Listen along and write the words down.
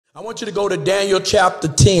I want you to go to Daniel chapter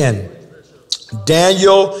 10.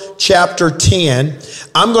 Daniel chapter 10.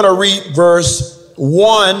 I'm going to read verse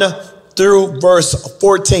 1 through verse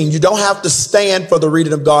 14. You don't have to stand for the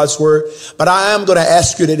reading of God's word, but I am going to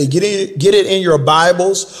ask you to get it in your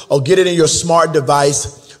Bibles or get it in your smart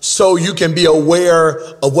device so you can be aware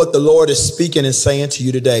of what the Lord is speaking and saying to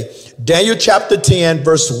you today. Daniel chapter 10,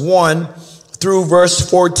 verse 1 through verse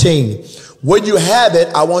 14. When you have it,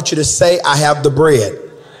 I want you to say, I have the bread.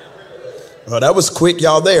 Oh, that was quick,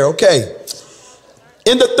 y'all there. Okay.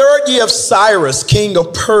 In the third year of Cyrus, king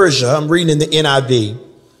of Persia, I'm reading in the NIV,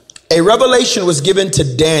 a revelation was given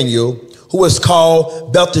to Daniel, who was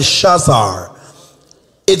called Belteshazzar.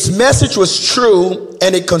 Its message was true,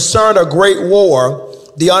 and it concerned a great war.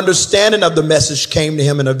 The understanding of the message came to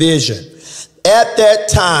him in a vision. At that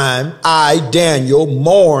time, I, Daniel,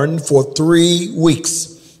 mourned for 3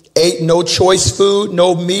 weeks, ate no choice food,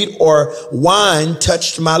 no meat or wine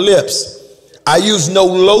touched my lips. I used no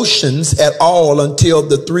lotions at all until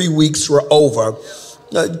the 3 weeks were over.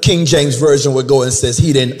 King James Version would go and says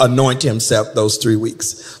he didn't anoint himself those 3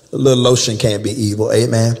 weeks. A little lotion can't be evil.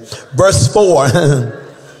 Amen. Verse 4.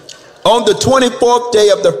 On the 24th day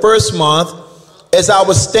of the first month, as I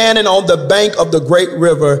was standing on the bank of the great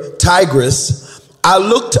river Tigris, I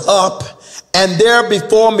looked up, and there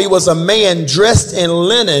before me was a man dressed in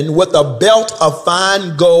linen with a belt of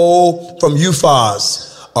fine gold from Uphaz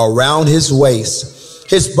around his waist.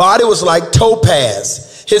 His body was like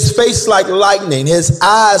topaz, his face like lightning, his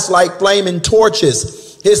eyes like flaming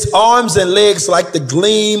torches, his arms and legs like the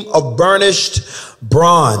gleam of burnished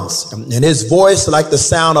bronze, and his voice like the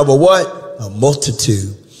sound of a what? A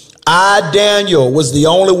multitude. I, Daniel, was the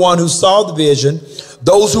only one who saw the vision.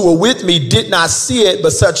 Those who were with me did not see it,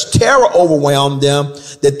 but such terror overwhelmed them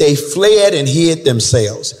that they fled and hid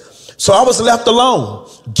themselves. So I was left alone,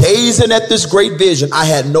 gazing at this great vision. I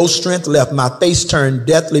had no strength left. My face turned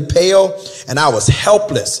deathly pale, and I was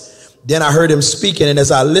helpless. Then I heard him speaking, and as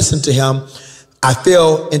I listened to him, I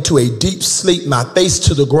fell into a deep sleep, my face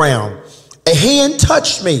to the ground. A hand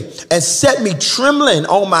touched me and set me trembling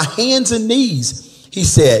on my hands and knees. He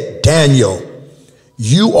said, Daniel,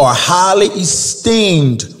 you are highly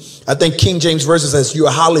esteemed. I think King James Version says you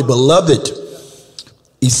are highly beloved.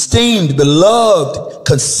 Esteemed, beloved,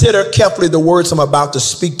 consider carefully the words I'm about to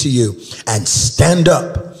speak to you and stand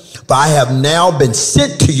up, for I have now been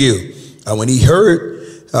sent to you. When he heard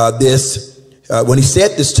when he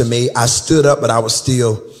said this to me, I stood up, but I was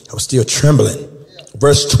still trembling.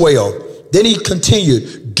 Verse 12. Then he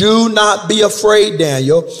continued, do not be afraid,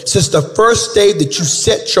 Daniel. Since the first day that you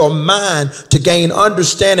set your mind to gain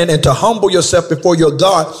understanding and to humble yourself before your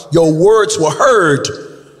God, your words were heard,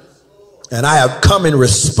 and I have come in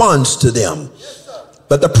response to them.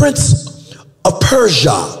 But the prince of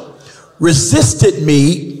Persia resisted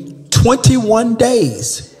me 21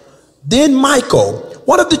 days. Then Michael,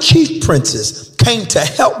 one of the chief princes, came to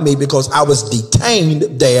help me because I was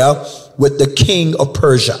detained there with the king of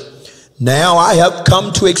Persia. Now I have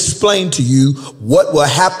come to explain to you what will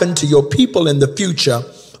happen to your people in the future,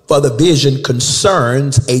 for the vision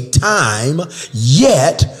concerns a time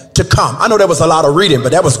yet to come. I know that was a lot of reading,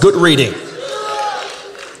 but that was good reading.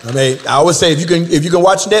 I mean, I always say if you can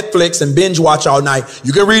watch Netflix and binge watch all night,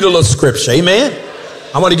 you can read a little scripture. Amen.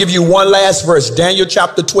 I want to give you one last verse, Daniel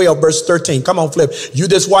chapter 12, verse 13. Come on, Flip. You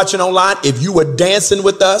that's watching online, if you were dancing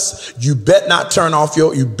with us, you bet not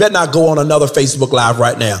you bet not go on another Facebook Live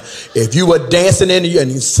right now. If you were dancing and you're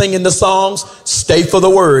singing the songs, stay for the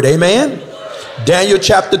word. Amen. Daniel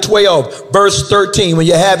chapter 12, verse 13. When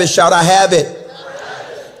you have it, shout, I have it.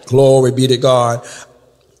 Glory be to God.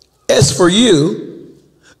 As for you,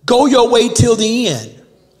 go your way till the end.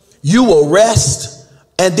 You will rest.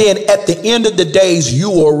 And then at the end of the days,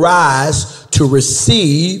 you will rise to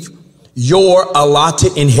receive your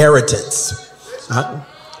allotted inheritance.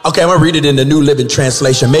 Okay, I'm going to read it in the New Living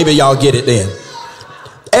Translation. Maybe y'all get it then.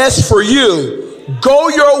 As for you, go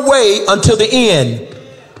your way until the end.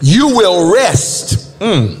 You will rest.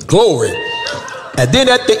 Glory. And then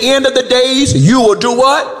at the end of the days, you will do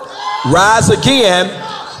what? Rise again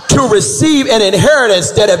to receive an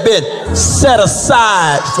inheritance that have been set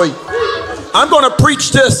aside for you. I'm going to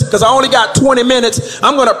preach this because I only got 20 minutes.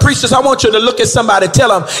 I'm going to preach this. I want you to look at somebody, tell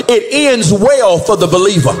them it ends well for the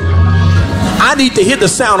believer. I need to hear the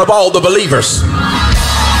sound of all the believers.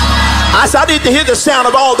 I said, I need to hear the sound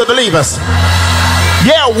of all the believers.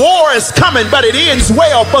 Yeah, war is coming, but it ends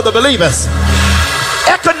well for the believers.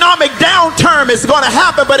 Economic downturn is going to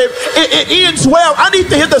happen, but it ends well. I need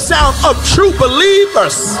to hear the sound of true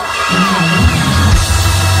believers.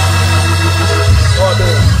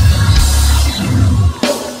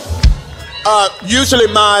 Usually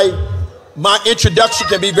my introduction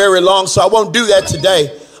can be very long, so I won't do that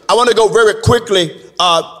today. I want to go very quickly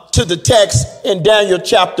to the text in Daniel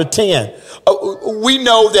chapter 10. We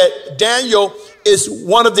know that Daniel is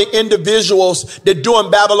one of the individuals that during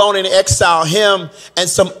Babylonian exile, him and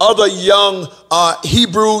some other young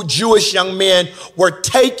Hebrew Jewish young men were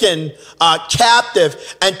taken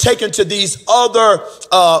captive and taken to these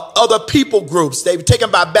other people groups. They were taken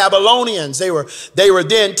by Babylonians. They were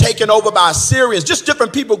then taken over by Assyrians, just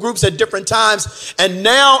different people groups at different times. And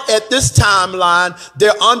now at this timeline,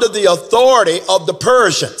 they're under the authority of the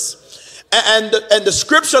Persians. And the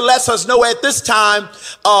scripture lets us know at this time,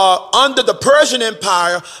 under the Persian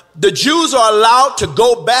Empire, the Jews are allowed to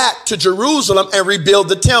go back to Jerusalem and rebuild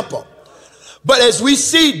the temple. But as we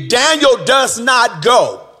see, Daniel does not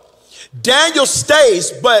go. Daniel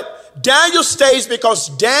stays, but Daniel stays because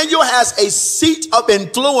Daniel has a seat of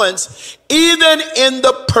influence even in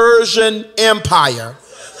the Persian Empire.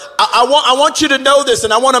 I want you to know this,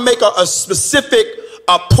 and I want to make a specific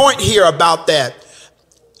point here about that.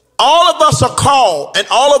 All of us are called and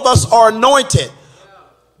all of us are anointed,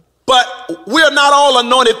 but we're not all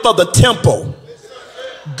anointed for the temple.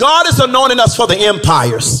 God is anointing us for the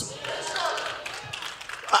empires.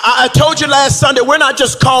 I told you last Sunday, we're not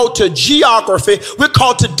just called to geography, we're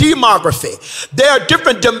called to demography. There are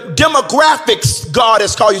different demographics God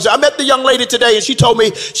has called you to. I met the young lady today and she told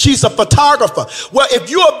me she's a photographer. Well,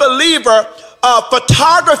 if you're a believer,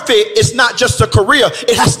 photography is not just a career,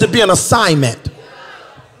 it has to be an assignment.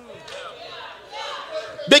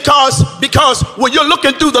 Because when you're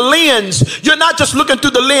looking through the lens, you're not just looking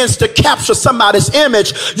through the lens to capture somebody's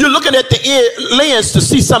image. You're looking at the lens to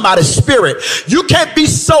see somebody's spirit. You can't be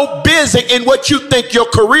so busy in what you think your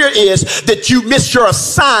career is that you miss your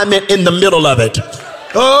assignment in the middle of it.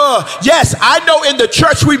 Yes, I know in the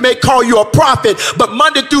church we may call you a prophet, but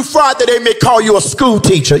Monday through Friday they may call you a school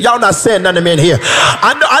teacher. Y'all not saying nothing in here.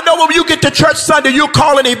 I know when you get to church Sunday you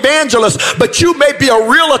call an evangelist, but you may be a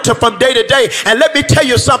realtor from day to day. And let me tell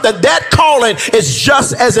you something, that calling is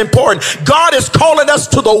just as important. God is calling us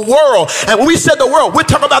to the world. And when we said the world, we're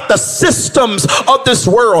talking about the systems of this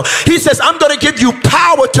world. He says, I'm going to give you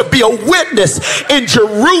power to be a witness in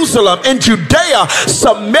Jerusalem, in Judea,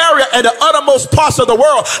 Samaria, and the uttermost parts of the world.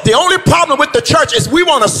 The only problem with the church is we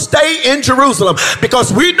want to stay in Jerusalem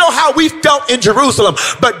because we know how we felt in Jerusalem.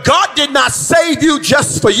 But God did not save you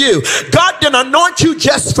just for you. God didn't anoint you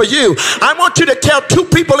just for you. I want you to tell two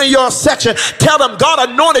people in your section, tell them God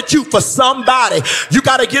anointed you for somebody. You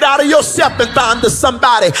got to get out of yourself and find the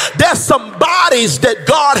somebody. There's some bodies that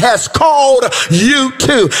God has called you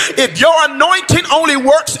to. If your anointing only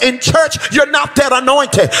works in church, you're not that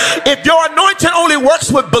anointed. If your anointing only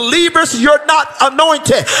works with believers, you're not anointed.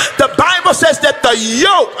 The Bible says that the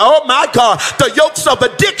yoke, oh my God, the yokes of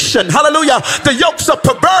addiction, hallelujah, the yokes of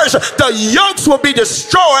perversion, the yokes will be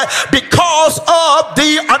destroyed because of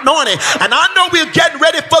the anointing. And I know we're getting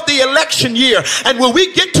ready for the election year, and when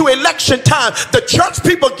we get to election time, the church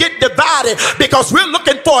people get divided because we're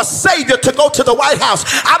looking for a savior to go to the White House.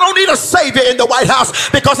 I don't need a savior in the White House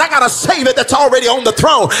because I got a savior that's already on the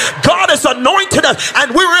throne. God has anointed us,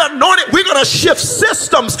 and we're anointed. We're going to shift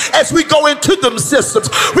systems as we go into them systems.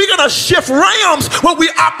 We're going to shift realms when we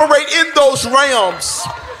operate in those realms.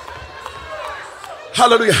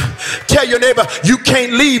 Hallelujah. Tell your neighbor, you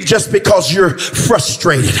can't leave just because you're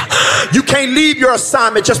frustrated. You can't leave your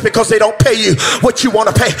assignment just because they don't pay you what you want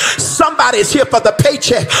to pay. Somebody is here for the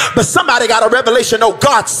paycheck, but somebody got a revelation. Oh,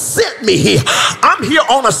 God sent me here. I'm here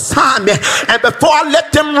on assignment, and before I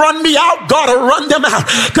let them run me out, God will run them out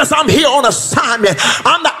because I'm here on assignment.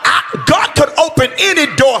 God could open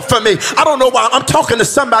any door for me. I don't know why I'm talking to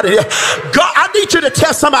somebody here. God, I need you to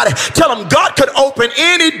tell somebody, tell them God could open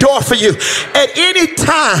any door for you at any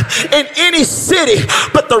time in any city.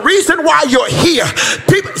 But the reason why you're here,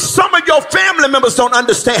 people, some of your family members don't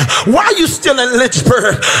understand why you still in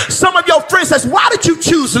Lynchburg. Some of your friends says, why did you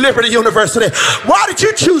choose Liberty University? Why did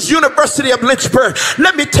you choose University of Lynchburg?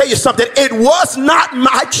 Let me tell you something, it was not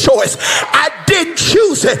my choice. I didn't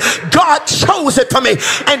choose it. God chose it for me.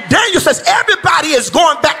 And Daniel says everybody is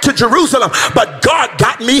going back to Jerusalem, but God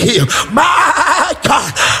got me here. My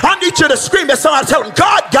God, I need you to scream at somebody, tell them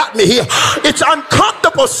God got me here. It's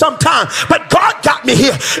uncomfortable sometimes, but God got me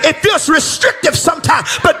here. It feels restrictive sometimes,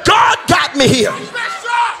 but God got me here.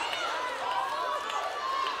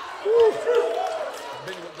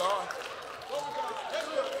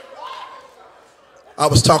 I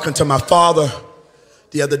was talking to my father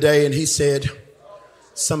the other day, and he said,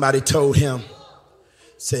 somebody told him,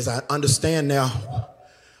 says, I understand now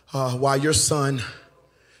why your son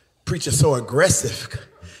preaches so aggressive.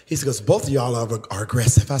 He goes, both of y'all are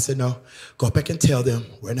aggressive. I said, no, go back and tell them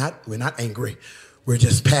we're not angry. We're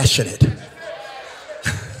just passionate.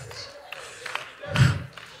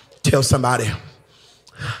 Tell somebody,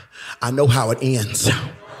 I know how it ends.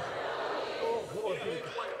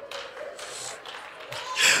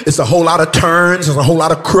 It's a whole lot of turns. There's a whole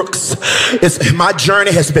lot of crooks. My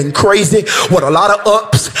journey has been crazy with a lot of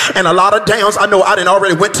ups and a lot of downs. I know I didn't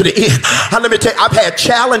already went to the end. Let me tell you, I've had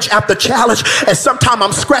challenge after challenge, and sometimes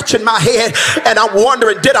I'm scratching my head and I'm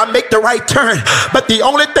wondering, did I make the right turn? But the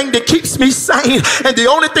only thing that keeps me sane and the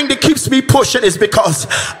only thing that keeps me pushing is because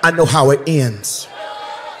I know how it ends.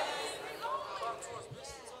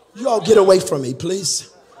 You all get away from me, please.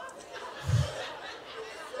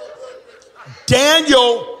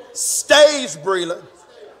 Daniel stays, Breland.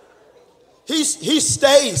 He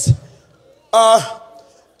stays.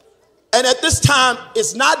 And at this time,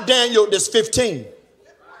 it's not Daniel that's 15.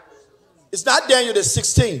 It's not Daniel that's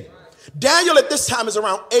 16. Daniel at this time is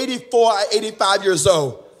around 84 or 85 years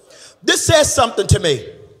old. This says something to me.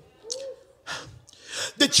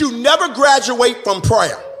 That you never graduate from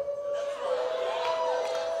prayer.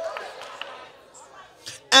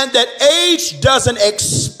 And that age doesn't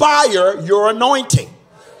expire your anointing.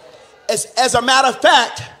 As a matter of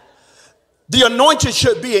fact, the anointing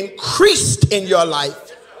should be increased in your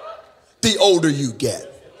life the older you get.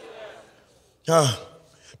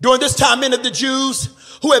 During this time, many of the Jews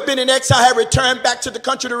who had been in exile had returned back to the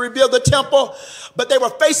country to rebuild the temple, but they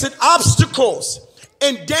were facing obstacles.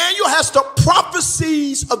 And Daniel has the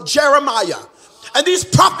prophecies of Jeremiah. And these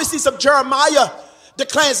prophecies of Jeremiah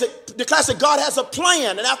declares that God has a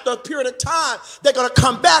plan, and after a period of time, they're going to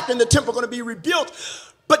come back and the temple is going to be rebuilt.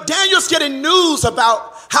 But Daniel's getting news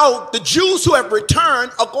about how the Jews who have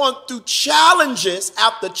returned are going through challenges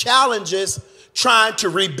after challenges trying to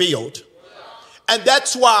rebuild. And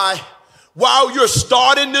that's why while you're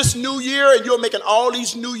starting this new year and you're making all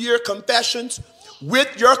these new year confessions,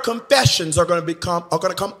 with your confessions are going to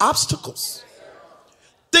come obstacles.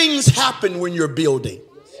 Things happen when you're building.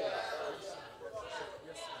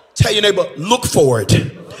 Tell your neighbor, look for it.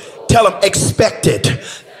 Tell them, expect it.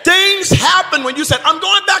 Things happen when you say, I'm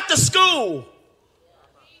going back to school.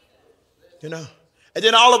 You know, and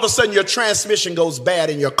then all of a sudden your transmission goes bad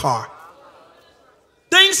in your car.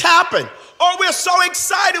 Things happen. Oh, we're so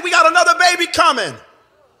excited. We got another baby coming.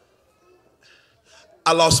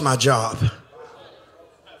 I lost my job.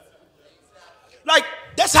 Like,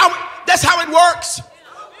 that's how it works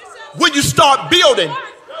when you start building.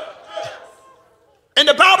 And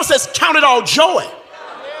the Bible says, count it all joy.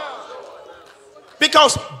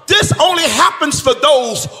 Because this only happens for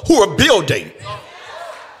those who are building.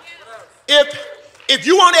 If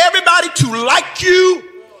you want everybody to like you,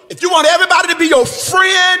 if you want everybody to be your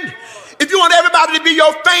friend, if you want everybody to be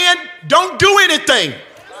your fan, don't do anything.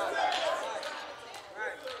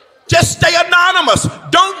 Just stay anonymous.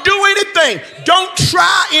 Don't do anything. Don't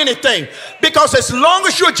try anything. Because as long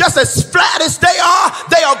as you're just as flat as they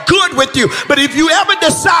are good with you. But if you ever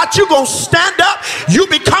decide you're going to stand up, you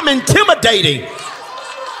become intimidating.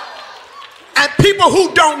 And people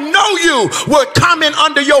who don't know you will come in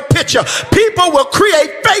under your picture. People will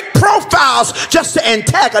create fake profiles just to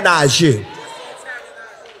antagonize you.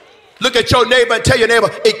 Look at your neighbor and tell your neighbor,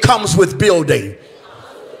 it comes with building.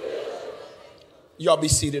 Y'all be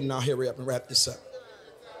seated and I'll hurry up and wrap this up.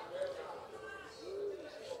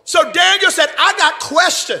 So Daniel said, I got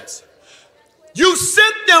questions. You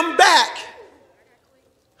sent them back,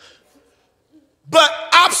 but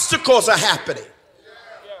obstacles are happening.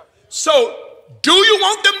 So do you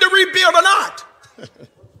want them to rebuild or not?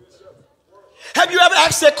 Have you ever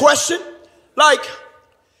asked that question? Like,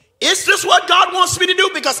 is this what God wants me to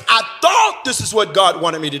do? Because I thought this is what God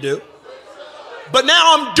wanted me to do. But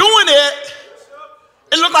now I'm doing it.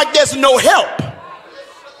 It looks like there's no help.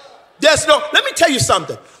 Let me tell you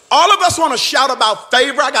something. All of us want to shout about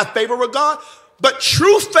favor. I got favor with God. But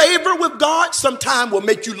true favor with God sometimes will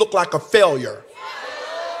make you look like a failure.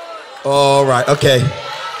 All right, okay.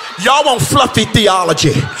 Y'all want fluffy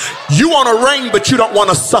theology. You want to reign, but you don't want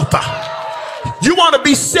to suffer. You want to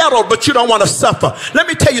be settled, but you don't want to suffer. Let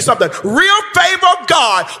me tell you something. Real favor of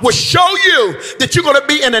God will show you that you're going to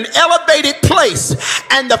be in an elevated place.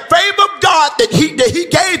 And the favor of God that he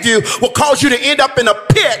gave you will cause you to end up in a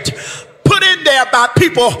pit put in there by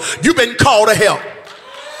people you've been called to help.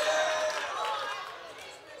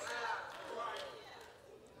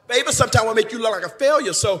 Favor sometimes will make you look like a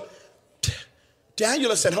failure. So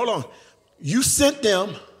Daniel said, hold on. You sent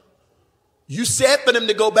them. You said for them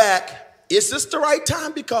to go back. Is this the right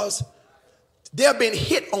time? Because they're being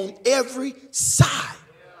hit on every side.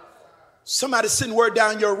 Somebody send word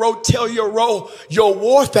down your road, tell your road, your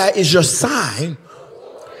warfare is your sign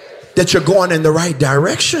that you're going in the right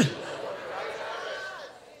direction.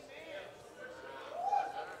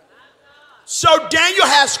 So Daniel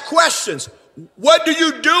has questions. What do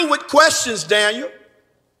you do with questions, Daniel?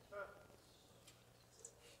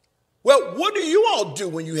 Well, what do you all do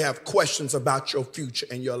when you have questions about your future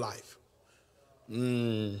and your life?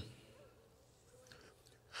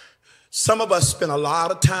 Some of us spend a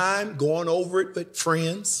lot of time going over it with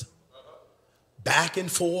friends, back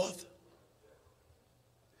and forth.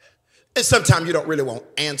 And sometimes you don't really want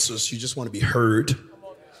answers. You just want to be heard.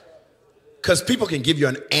 Because people can give you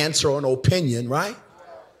an answer or an opinion, right?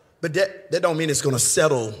 But that don't mean it's going to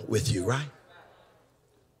settle with you, right?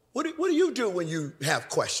 What do you do when you have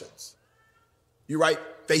questions? You write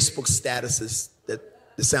Facebook statuses that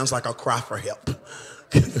sounds like a cry for help.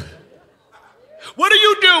 What do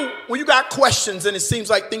you do when you got questions and it seems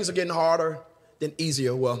like things are getting harder than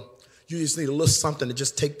easier? Well, you just need a little something to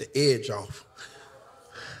just take the edge off.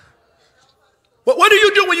 But what do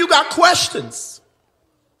you do when you got questions?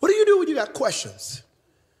 What do you do when you got questions?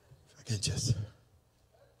 I can just...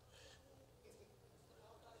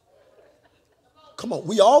 Come on,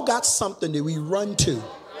 we all got something that we run to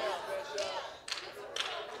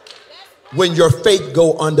when your faith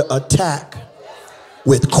go under attack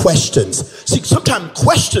with questions. See, sometimes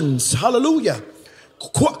questions, hallelujah,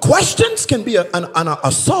 questions can be an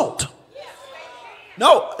assault.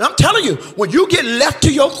 No, I'm telling you, when you get left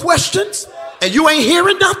to your questions and you ain't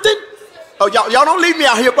hearing nothing, oh, y'all don't leave me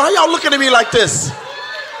out here, but y'all looking at me like this?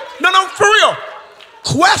 No, for real.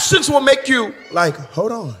 Questions will make you like,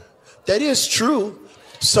 hold on, that is true.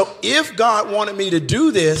 So if God wanted me to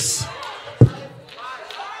do this,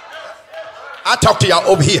 I talk to y'all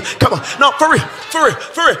over here. Come on. No, for real.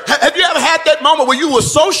 Have you ever had that moment where you were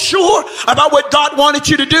so sure about what God wanted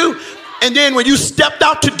you to do? And then when you stepped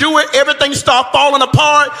out to do it, everything started falling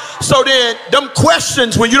apart. So then them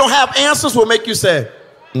questions, when you don't have answers, will make you say,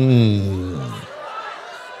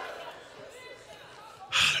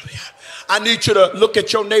 I need you to look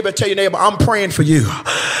at your neighbor, tell your neighbor, I'm praying for you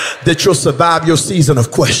that you'll survive your season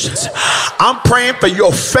of questions. I'm praying for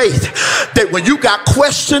your faith that when you got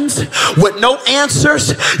questions with no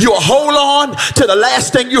answers, you'll hold on to the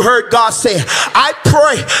last thing you heard God say. I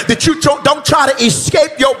pray that you don't try to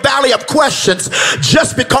escape your valley of questions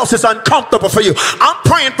just because it's uncomfortable for you. I'm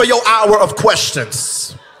praying for your hour of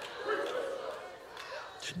questions.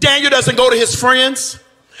 Daniel doesn't go to his friends.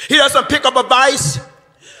 He doesn't pick up advice.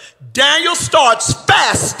 Daniel starts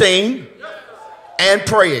fasting and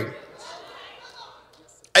praying.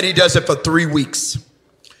 And he does it for 3 weeks.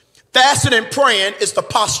 Fasting and praying is the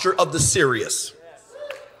posture of the serious.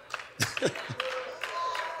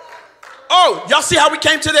 Oh, y'all see how we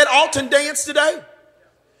came to that Alton dance today?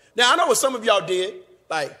 Now, I know what some of y'all did.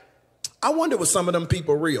 Like, I wonder was some of them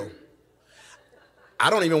people real. I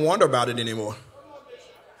don't even wonder about it anymore.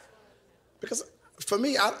 Because for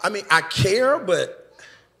me, I mean, I care, but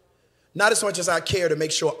not as much as I care to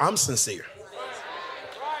make sure I'm sincere.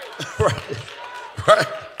 Right.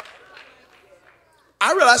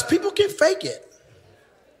 I realize people can fake it.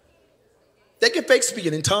 They can fake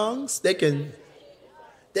speaking in tongues. They can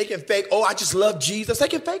fake, oh, I just love Jesus. They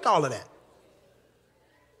can fake all of that.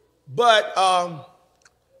 But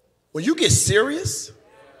when you get serious,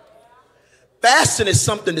 fasting is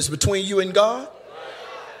something that's between you and God.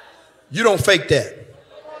 You don't fake that.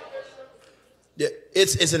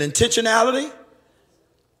 It's an intentionality.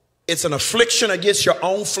 It's an affliction against your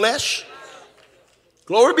own flesh.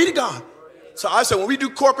 Glory be to God. So I said, when we do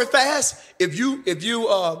corporate fast, if you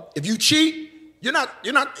cheat, you're not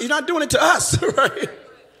doing it to us, right?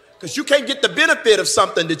 Because you can't get the benefit of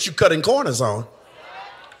something that you cutting corners on.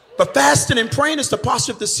 But fasting and praying is the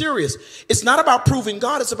posture of the serious. It's not about proving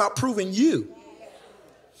God, it's about proving you.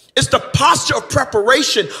 It's the posture of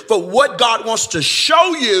preparation for what God wants to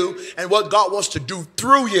show you and what God wants to do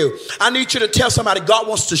through you. I need you to tell somebody God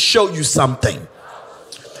wants to show you something.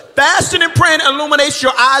 Fasting and praying illuminates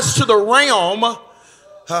your eyes to the realm,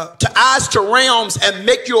 to realms, and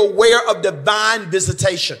make you aware of divine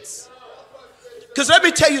visitations. Because let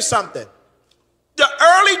me tell you something. The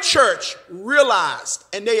early church realized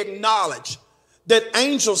and they acknowledged that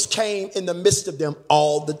angels came in the midst of them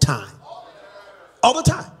all the time. All the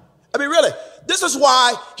time. I mean, really, this is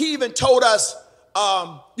why he even told us,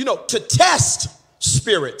 to test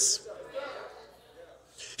spirits.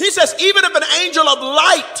 He says, even if an angel of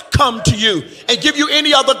light come to you and give you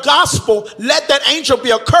any other gospel, let that angel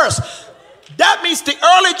be accursed. That means the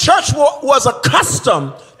early church was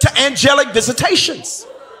accustomed to angelic visitations.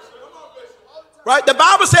 Right? The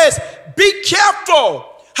Bible says, be careful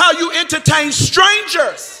how you entertain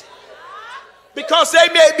strangers, because they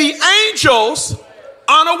may be angels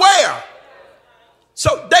unaware.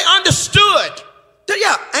 So they understood that,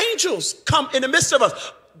 yeah, angels come in the midst of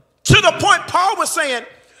us. To the point Paul was saying,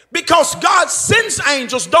 because God sends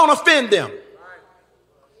angels, don't offend them.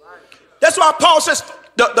 That's why Paul says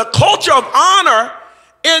the culture of honor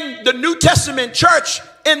in the New Testament church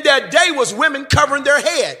in their day was women covering their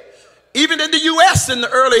head. Even in the U.S. in the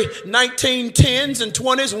early 1910s and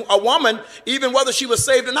 20s, a woman, even whether she was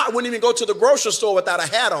saved or not, wouldn't even go to the grocery store without a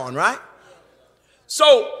hat on, right?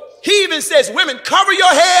 So he even says, women, cover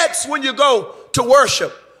your heads when you go to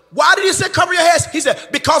worship. Why did he say cover your heads? He said,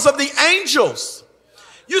 because of the angels.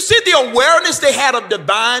 You see the awareness they had of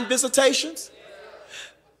divine visitations?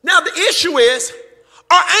 Now the issue is,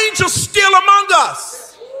 are angels still among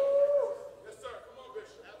us?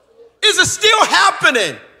 Is it still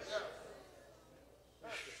happening?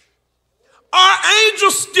 Are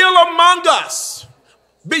angels still among us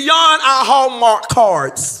beyond our Hallmark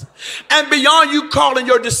cards and beyond you calling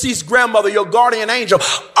your deceased grandmother your guardian angel?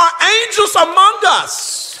 Are angels among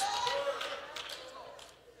us?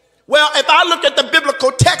 Well, if I look at the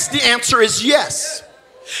biblical text, the answer is yes.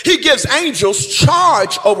 He gives angels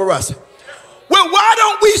charge over us. Well, why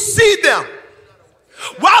don't we see them?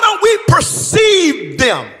 Why don't we perceive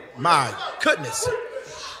them? My goodness.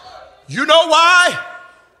 You know why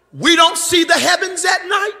we don't see the heavens at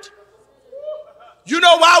night? You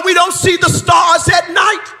know why we don't see the stars at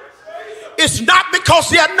night? It's not because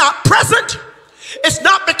they are not present. It's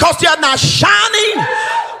not because they are not shining,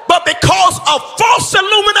 but because of false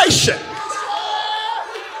illumination.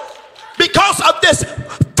 Because of this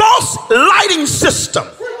false lighting system,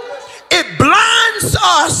 it blinds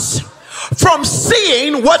us from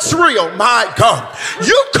seeing what's real. My God,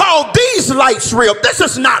 you call these lights real. This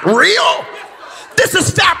is not real. This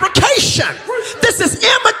is fabrication. This is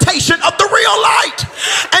imitation of the real light.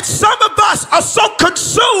 And some of us are so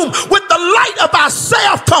consumed with the light of our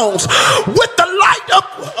cell phones, with the light of,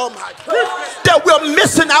 oh my God, that we're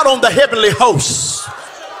missing out on the heavenly hosts.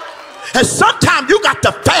 And sometimes you got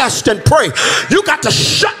to fast and pray. You got to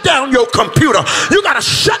shut down your computer. You got to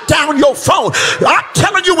shut down your phone. I'm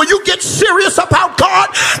telling you, when you get serious about God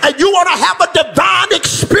and you want to have a divine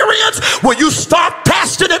experience, when you start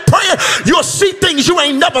fasting and praying, you'll see things you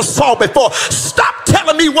ain't never saw before. Stop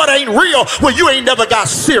telling me what ain't real when you ain't never got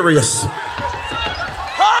serious.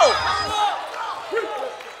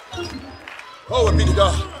 Oh, be to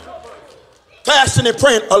God. Fasting and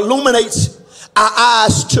praying illuminates our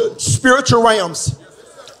eyes to spiritual realms,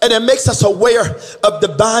 and it makes us aware of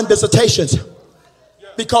divine visitations,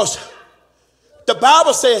 because the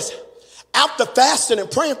Bible says after fasting and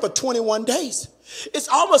praying for 21 days, it's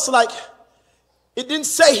almost like it didn't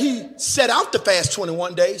say he set out to fast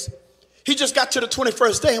 21 days. He just got to the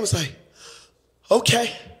 21st day and was like,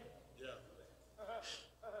 okay,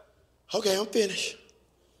 I'm finished.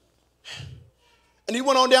 And he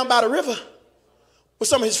went on down by the river with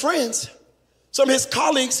some of his friends, some of his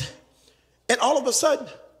colleagues, and all of a sudden,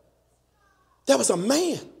 there was a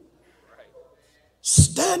man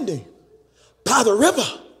standing by the river.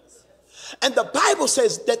 And the Bible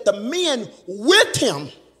says that the men with him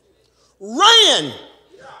ran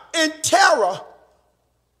in terror,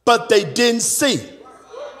 but they didn't see.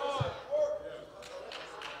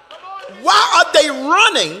 Why are they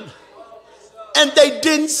running and they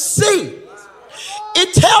didn't see?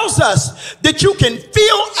 It tells us that you can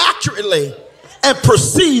feel accurately and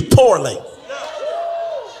perceive poorly.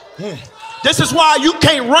 This is why you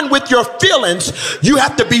can't run with your feelings. You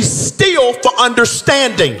have to be still for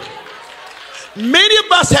understanding. Many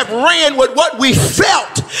of us have ran with what we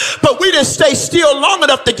felt, but we didn't stay still long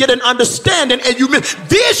enough to get an understanding. And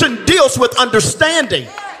vision deals with understanding.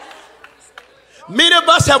 Many of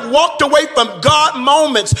us have walked away from God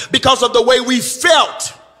moments because of the way we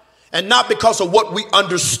felt and not because of what we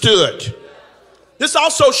understood. This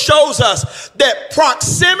also shows us that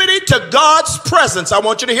proximity to God's presence, I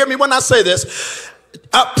want you to hear me when I say this,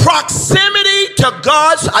 proximity to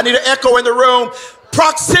God's, I need an echo in the room,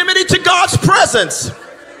 proximity to God's presence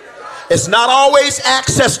is not always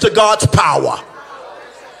access to God's power.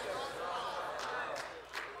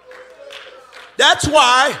 That's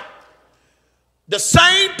why the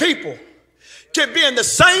same people can be in the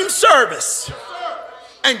same service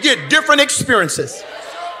and get different experiences.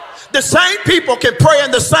 The same people can pray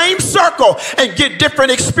in the same circle and get different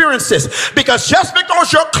experiences, because just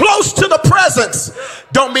because you're close to the presence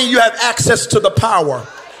don't mean you have access to the power.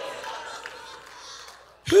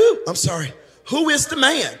 I'm sorry. Who is the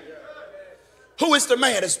man? Who is the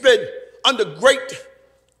man? It's been under great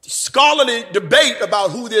scholarly debate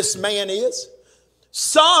about who this man is.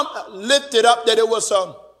 Some lifted up that it was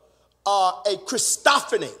a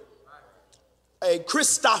Christophany. A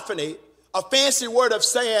Christophany, a fancy word of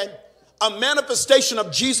saying a manifestation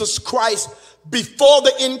of Jesus Christ before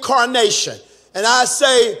the incarnation. And I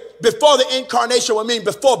say before the incarnation would mean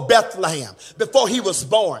before Bethlehem, before he was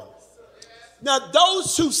born. Now,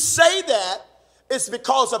 those who say that, it's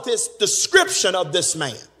because of his description of this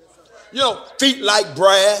man. You know, feet like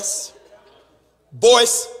brass,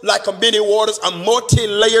 voice like a many waters, a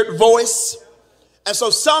multi-layered voice. And so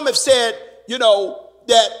some have said, you know,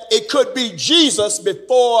 that it could be Jesus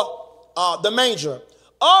before the manger.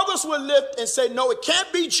 Others will lift and say, no, it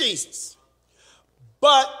can't be Jesus.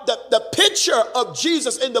 But the picture of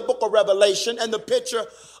Jesus in the book of Revelation and the picture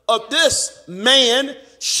of this man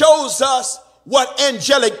shows us what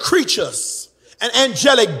angelic creatures and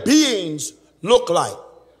angelic beings look like.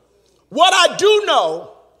 What I do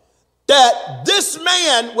know, that this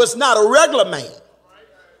man was not a regular man.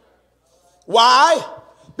 Why?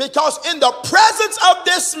 Because in the presence of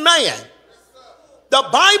this man, the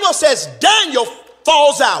Bible says Daniel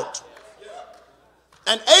falls out.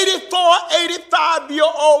 An 84,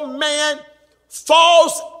 85-year-old man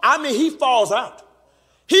falls, he falls out.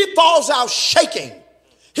 He falls out shaking.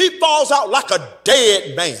 He falls out like a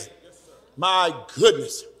dead man. My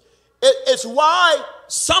goodness. It's why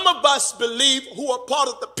some of us believe, who are part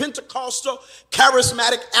of the Pentecostal,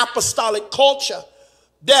 charismatic, apostolic culture,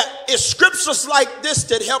 that it's scriptures like this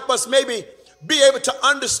that help us maybe be able to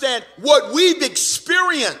understand what we've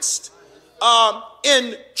experienced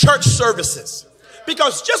in church services.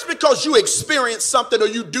 Because just because you experience something or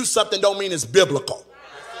you do something don't mean it's biblical.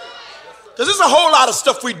 Because there's a whole lot of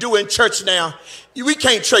stuff we do in church now, we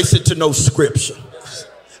can't trace it to no scripture.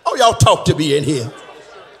 Oh, y'all talk to me in here.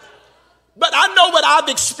 But I know what I've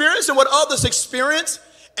experienced and what others experience.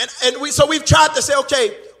 So we've tried to say,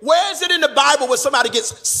 okay, where is it in the Bible where somebody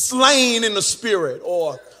gets slain in the spirit,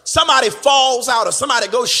 or somebody falls out, or somebody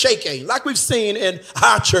goes shaking, like we've seen in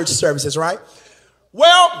our church services, right?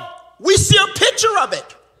 Well, we see a picture of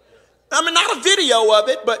it. I mean, not a video of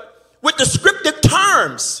it, but with descriptive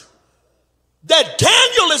terms, that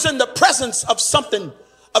Daniel is in the presence of something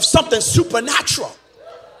supernatural.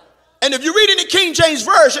 And if you read in the King James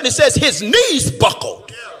Version, it says his knees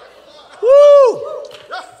buckled. Woo!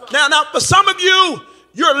 Now, for some of you,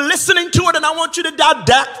 you're listening to it, and I want you to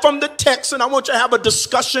dissect from the text, and I want you to have a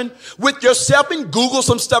discussion with yourself and Google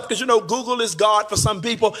some stuff, because you know Google is God for some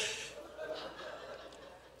people.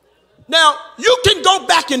 Now, you can go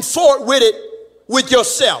back and forth with it with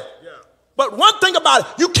yourself. But one thing about it,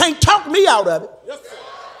 you can't talk me out of it.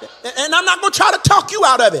 And I'm not going to try to talk you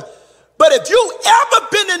out of it. But if you've ever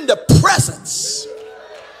been in the presence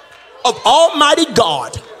of Almighty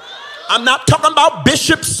God, I'm not talking about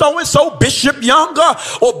Bishop so-and-so, Bishop Younger,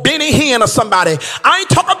 or Benny Hinn or somebody. I ain't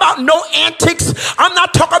talking about no antics. I'm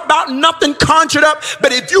not talking about nothing conjured up.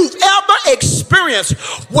 But if you've ever experienced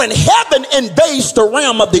when heaven invades the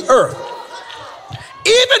realm of the earth,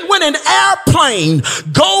 even when an airplane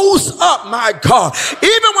goes up, my God,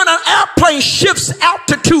 even when an airplane shifts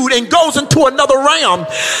altitude and goes into another realm,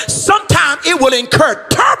 sometimes it will incur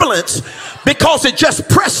turbulence because it just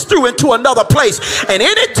pressed through into another place. And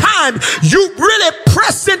anytime you really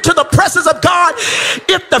press into the presence of God,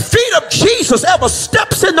 if the feet of Jesus ever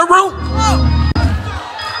steps in the room,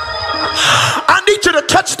 I need you to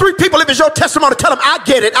touch 3 people. If it's your testimony, tell them, I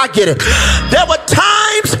get it, I get it. There were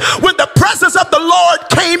times when the presence of the Lord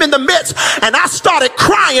came in the midst, and I started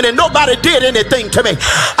crying and nobody did anything to me.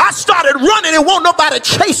 I started running and won't nobody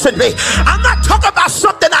chasing me. I'm not talking about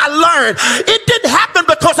something I learned. It didn't happen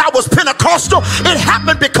because I was Pentecostal. It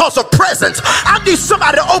happened because of presence. I need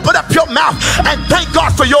somebody to open up your mouth and thank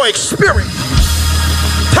God for your experience.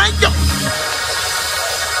 Thank you.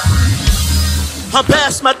 I'm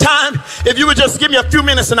past my time. If you would just give me a few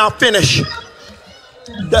minutes and I'll finish.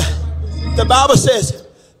 The Bible says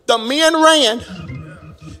the men ran.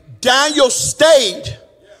 Daniel stayed,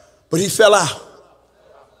 but he fell out.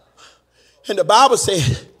 And the Bible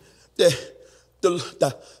said that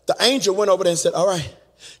the angel went over there and said, all right,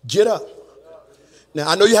 get up. Now,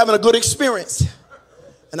 I know you're having a good experience.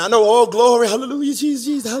 And I know, oh, glory, hallelujah,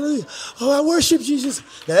 Jesus, hallelujah. Oh, I worship Jesus.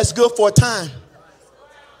 Now, that's good for a time.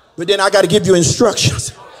 But then I got to give you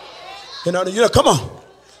instructions. You know, come on.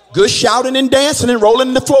 Good shouting and dancing and rolling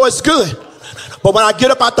in the floor is good. But when I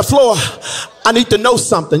get up out the floor, I need to know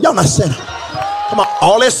something. Y'all not saying, come on,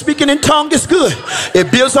 all that speaking in tongue is good.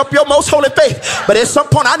 It builds up your most holy faith. But at some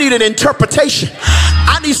point, I need an interpretation.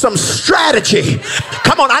 I need some strategy.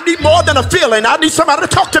 Come Come on, I need more than a feeling. I need somebody to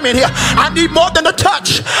talk to me in here. I need more than a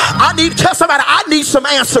touch. I need to tell somebody I need some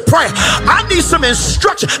answered prayer. I need some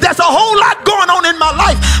instruction. There's a whole lot going on in my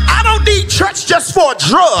life. I don't need church just for a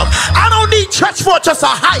drug. I don't need church for just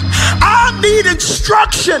a hype. I need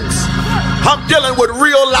instructions. I'm dealing with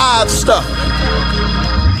real live stuff.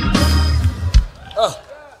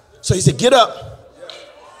 So he said, get up.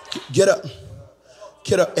 Get up.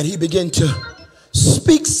 Get up. And he began to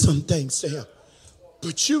speak some things to him.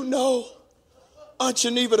 But you know, Aunt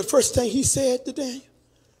Geneva, the first thing he said to Daniel,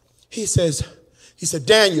 he said,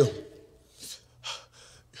 Daniel,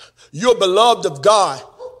 you're beloved of God.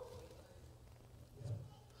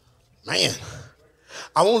 Man,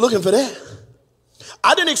 I wasn't looking for that.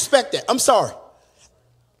 I didn't expect that. I'm sorry.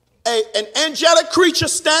 An angelic creature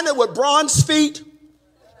standing with bronze feet,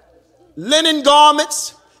 linen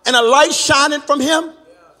garments, and a light shining from him,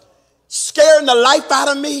 scaring the life out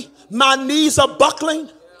of me. My knees are buckling.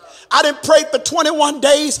 I didn't pray for 21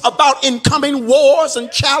 days about incoming wars and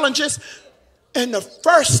challenges. And the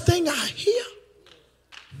first thing I hear,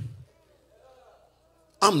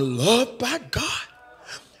 I'm loved by God.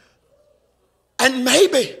 And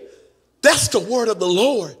maybe that's the word of the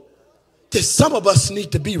Lord that some of us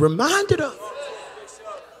need to be reminded of.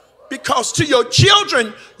 Because to your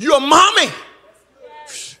children, you're mommy.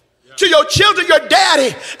 To your children, you're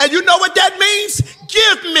daddy. And you know what that means?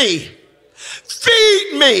 Give me.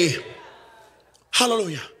 Feed me.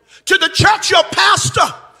 Hallelujah. To the church, your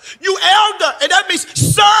pastor, you elder. And that means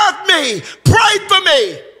serve me. Pray for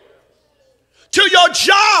me. To your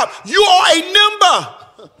job, you are a member.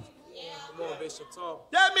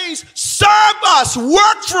 That means serve us,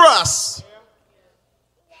 work for us.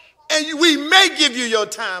 And we may give you your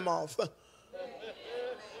time off.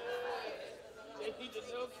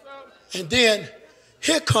 And then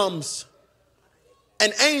here comes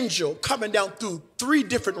an angel coming down through 3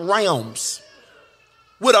 different realms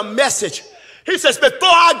with a message. He says, before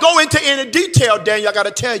I go into any detail, Daniel, I got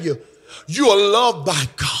to tell you, you are loved by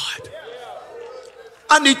God.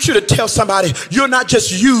 I need you to tell somebody, you're not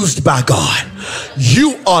just used by God.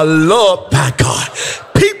 You are loved by God.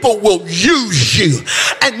 People will use you.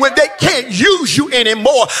 And when they can't use you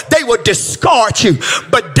anymore, they will discard you.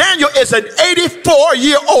 But Daniel is an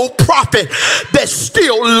 84-year-old prophet that's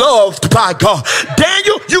still loved by God.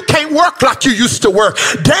 Daniel, you can't work like you used to work.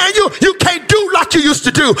 Daniel, you can't do like you used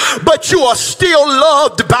to do. But you are still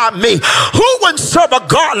loved by me. Who wouldn't serve a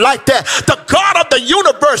God like that? The God of the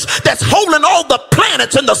universe that's holding all the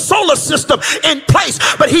planets in the solar system in place.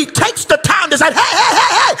 But he takes the time to say, hey,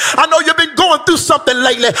 I know you've been going through something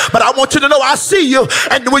lately, but I want you to know I see you.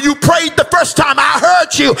 And when you prayed the first time, I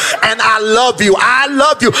heard you, and I love you. I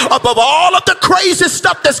love you above all of the crazy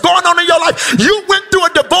stuff that's going on in your life. You went through a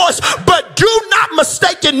divorce, but do not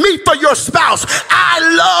mistake me for your spouse. I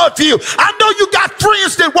love you. I know you got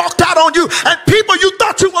friends that walked out on you and people you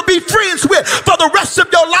thought you would be friends with for the rest of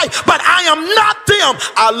your life, but I am not them.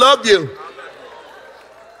 I love you.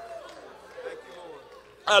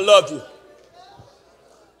 I love you.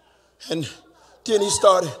 And then he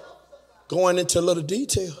started going into little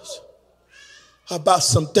details about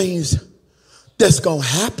some things that's going to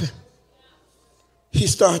happen. He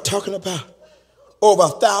started talking about over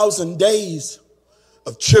 1,000 days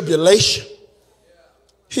of tribulation.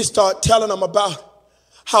 He started telling them about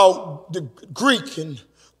how the Greek and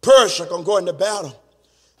Persia are going to go into battle.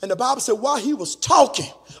 And the Bible said while he was talking,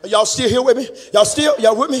 are y'all still here with me?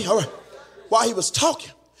 Y'all with me? All right. While he was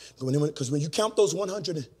talking, because when you count those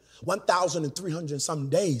 1,300 and some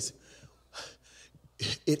days,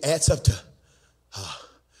 it adds up to,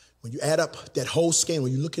 when you add up that whole scan,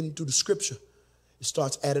 when you're looking through the scripture, it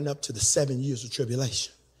starts adding up to the 7 years of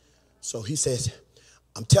tribulation. So he says,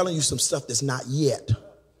 I'm telling you some stuff that's not yet,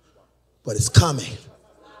 but it's coming.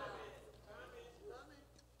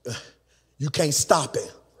 You can't stop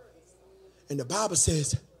it. And the Bible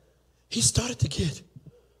says he started to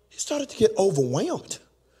get overwhelmed.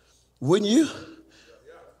 Wouldn't you?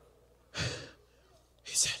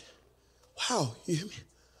 He said, wow, you hear me?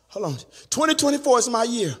 Hold on. 2024 is my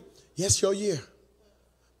year. Yes, your year.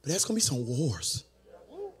 But there's going to be some wars.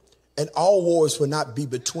 And all wars will not be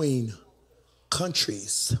between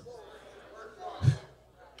countries.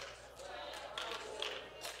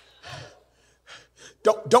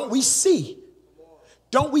 Don't we see?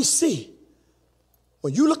 Don't we see?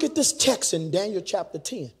 When you look at this text in Daniel chapter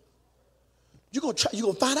 10, you're going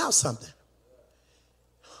to find out something.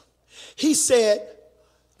 He said,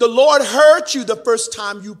 the Lord heard you the first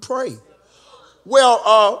time you prayed.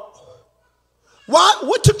 Well,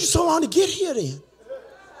 what took you so long to get here then?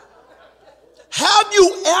 Have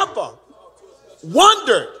you ever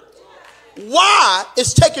wondered why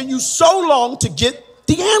it's taking you so long to get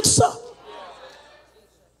the answer.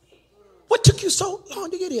 What took you so long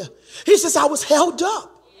to get here? He says, I was held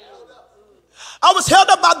up. I was held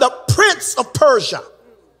up by the prince of Persia.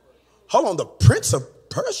 Hold on, the prince of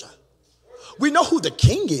Persia? We know who the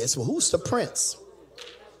king is, but who's the prince?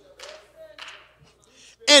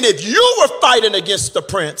 And if you were fighting against the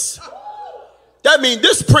prince, that means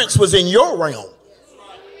this prince was in your realm,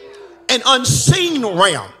 an unseen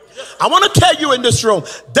realm. I want to tell you in this room,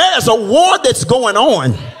 there's a war that's going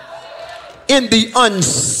on in the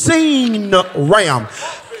unseen realm.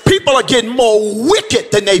 People are getting more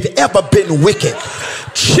wicked than they've ever been wicked.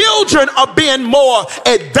 Children are being more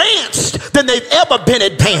advanced than they've ever been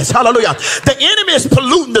advanced. Hallelujah. The enemy is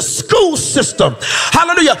polluting the school system.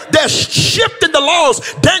 Hallelujah. They're shifting the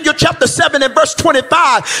laws. Daniel chapter 7 and verse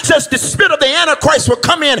 25 says the spirit of the Antichrist will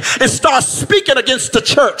come in and start speaking against the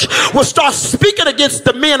church. Will start speaking against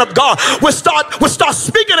the men of God. Will start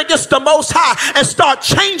speaking against the Most High and start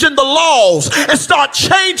changing the laws and start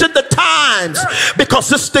changing the times, because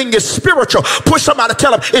this thing is spiritual. Push somebody,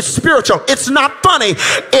 tell them it's spiritual. It's not funny.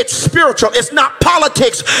 It's spiritual. It's not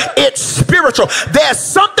politics. It's spiritual. There's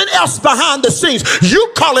something else behind the scenes.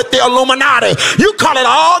 You call it the Illuminati. You call it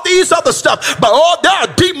all these other stuff. But there are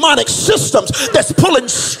demonic systems that's pulling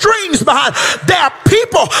strings behind. There are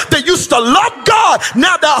people that used to love God.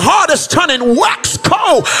 Now their heart is turning wax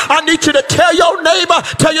cold. I need you to tell your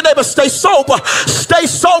neighbor, stay sober. Stay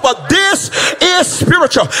sober. This is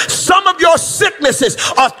spiritual. Some of your sicknesses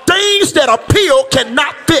are things that a pill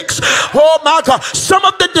cannot fix. Oh my God. Some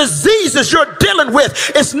of the diseases you're dealing with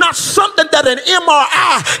is not something that an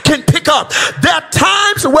MRI can pick up. There are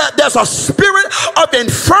times where there's a spirit of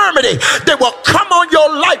infirmity that will come on your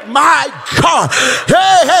life. My God.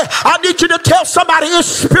 Hey, I need you to tell somebody it's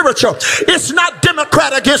spiritual. It's not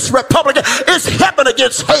Democrat against Republican. It's heaven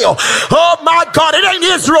against hell. Oh my God. It ain't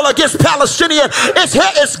Israel against Palestinian.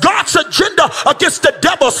 It's God's agenda against the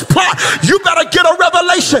devil's plot. You better get a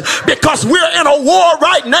revelation, because we're in a war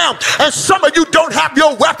right now, and some of you don't have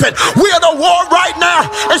your weapon. We're in a war right now,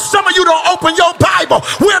 and some of you don't open your Bible.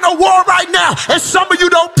 We're in a war right now, and some of you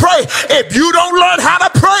don't pray. If you don't learn how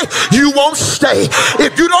to pray, you won't stay.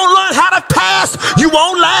 If you don't learn how to fast, you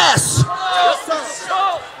won't last.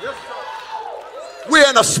 We're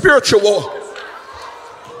in a spiritual war.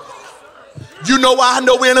 You know why I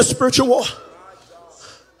know we're in a spiritual war?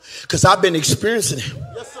 Because I've been experiencing it.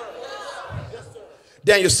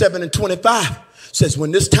 Daniel 7 and 25 says,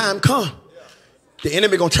 when this time comes, the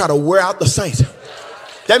enemy gonna try to wear out the saints.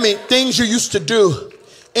 That means things you used to do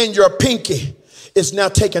in your pinky is now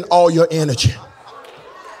taking all your energy.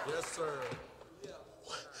 Yes, sir.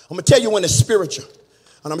 I'm gonna tell you when it's spiritual.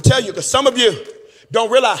 And I'm gonna tell you, because some of you don't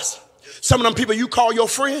realize, some of them people you call your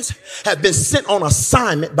friends have been sent on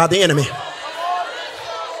assignment by the enemy.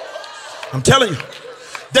 I'm telling you.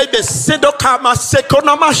 They've been sent on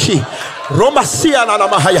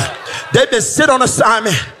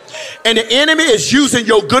assignment. And the enemy is using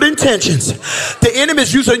your good intentions. The enemy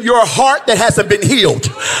is using your heart that hasn't been healed.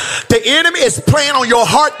 The enemy is playing on your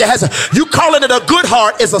heart that hasn't. You calling it a good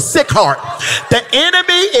heart is a sick heart. The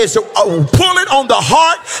enemy is pulling on the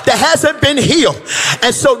heart that hasn't been healed.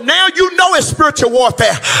 And so now you know it's spiritual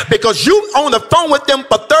warfare, because you on the phone with them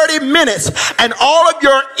for 30 minutes and all of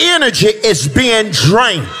your energy is being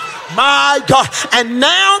drained. My God. And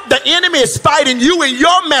now the enemy is fighting you in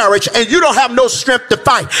your marriage, and you don't have no strength to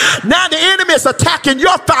fight. Now the enemy is attacking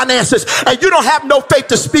your finances, and you don't have no faith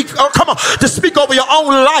to speak. Oh, come on, to speak over your own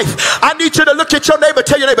life. I need you to look at your neighbor,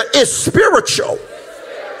 tell your neighbor, it's spiritual.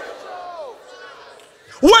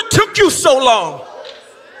 What took you so long?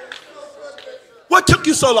 What took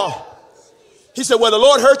you so long? He said, well, the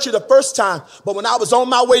Lord hurt you the first time, but when I was on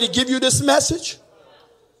my way to give you this message,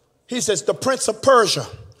 he says, the prince of Persia,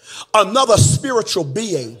 another spiritual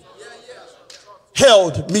being,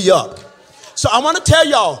 held me up. So I want to tell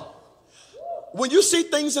y'all, when you see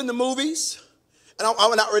things in the movies, and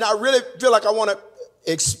I really feel like I want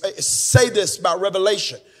to say this about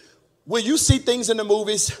Revelation. When you see things in the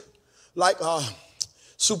movies like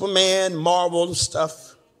Superman, Marvel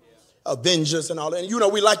stuff, Avengers and all that, and you know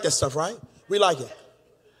we like that stuff, right? We like it.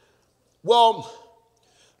 Well,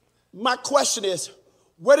 my question is,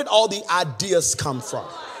 where did all the ideas come from?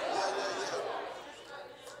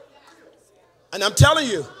 And I'm telling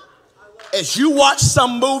you, as you watch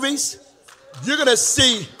some movies, you're going to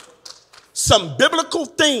see some biblical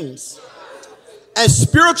things and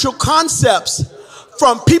spiritual concepts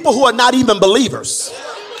from people who are not even believers.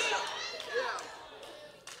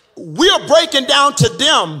 We are breaking down to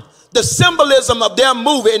them the symbolism of their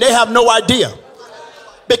movie, and they have no idea,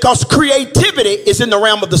 because creativity is in the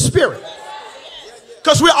realm of the spirit.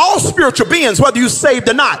 Because we're all spiritual beings, whether you're saved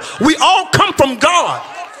or not. We all come from God.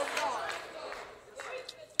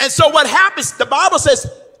 And so what happens, the Bible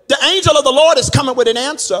says, the angel of the Lord is coming with an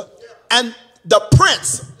answer. And the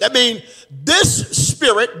prince, that means this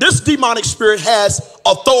spirit, this demonic spirit has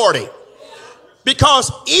authority.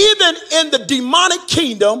 Because even in the demonic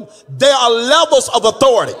kingdom, there are levels of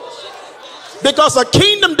authority. Because a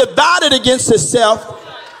kingdom divided against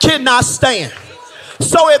itself cannot stand.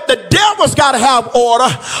 So if the devil's got to have order,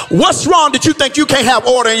 what's wrong that you think you can't have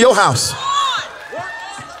order in your house?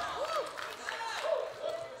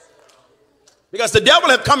 Because the devil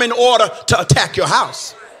have come in order to attack your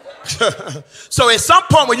house. So at some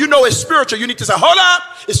point when you know it's spiritual, you need to say, hold up,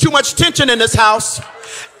 it's too much tension in this house.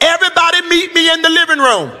 Everybody meet me in the living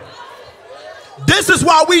room. This is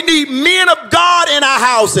why we need men of God in our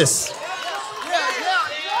houses.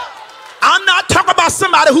 I'm not talking about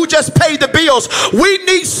somebody who just paid the bills. We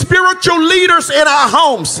need spiritual leaders in our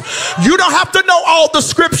homes. You don't have to know all the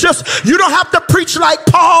scriptures. You don't have to preach like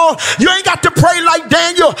Paul. You ain't got to pray like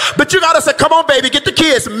Daniel. But you got to say, come on, baby, get the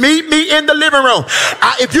kids. Meet me in the living room.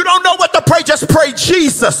 If you don't know what to pray, just pray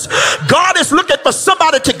Jesus. God is looking for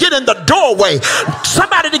somebody to get in the doorway.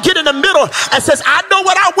 Somebody to get in the middle and says, I know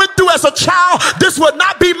what I went through as a child. This would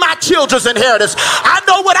not be my children's inheritance. I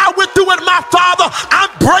know what I went through with my father.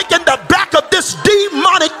 I'm breaking the back of this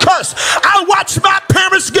demonic curse. I watched my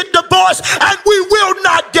parents get divorced, and we will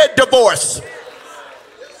not get divorced.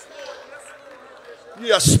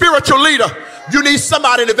 You're a spiritual leader. You need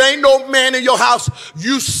somebody. If there ain't no man in your house,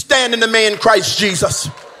 you stand in the man Christ Jesus.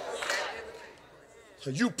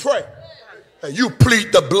 You pray and you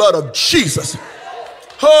plead the blood of Jesus.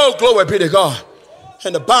 Oh, glory be to God.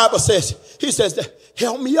 And the Bible says, he says that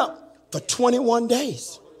held me up for 21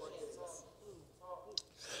 days.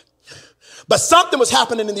 But something was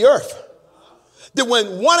happening in the earth. That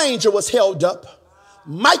when one angel was held up,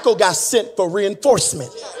 Michael got sent for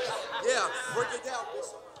reinforcement. Yeah, break it down.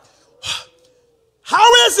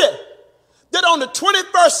 How is it that on the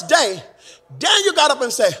 21st day, Daniel got up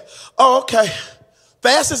and said, oh, okay,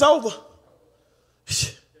 fast is over.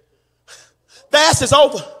 Fast is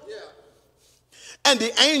over. And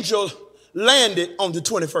the angel landed on the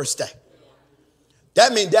 21st day.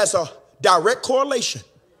 That means that's a direct correlation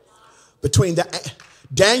between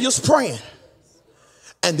Daniel's praying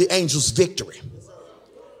and the angel's victory.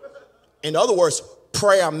 In other words,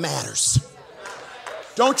 prayer matters.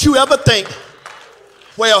 Don't you ever think,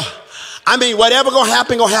 well, I mean, whatever gonna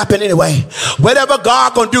happen anyway. Whatever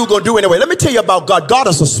God gonna do anyway. Let me tell you about God. God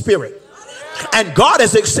is a spirit. And God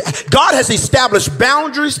has established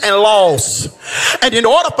boundaries and laws. And in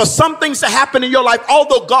order for some things to happen in your life,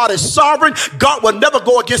 although God is sovereign, God will never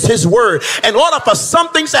go against his word. In order for some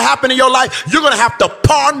things to happen in your life, you're going to have to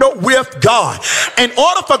partner with God. In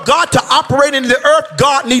order for God to operate in the earth,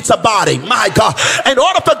 God needs a body. My God. In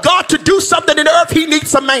order for God to do something in the earth, he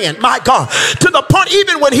needs a man. My God. To the point,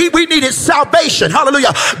 even when we needed salvation,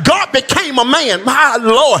 hallelujah, God became a man. My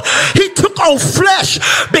Lord. He took on flesh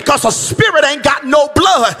because a spirit ain't got no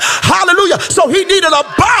blood. Hallelujah. So he needed a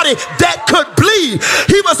body that could bleed.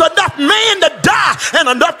 He was enough man to die and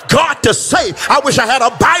enough God to save. I wish I had a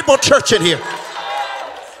Bible church in here.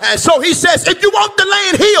 And so he says, if you want the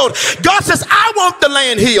land healed, God says, I want the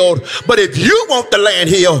land healed. But if you want the land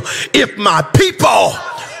healed, if my people,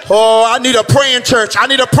 oh, I need a praying church. I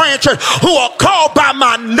need a praying church who are called by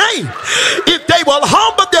my name. If they will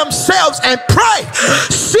humble themselves and pray,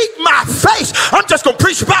 seek my face. I'm just going to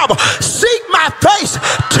preach the Bible. Seek my face.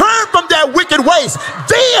 Turn from their wicked ways.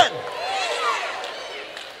 Then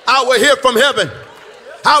I will hear from heaven.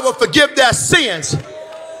 I will forgive their sins.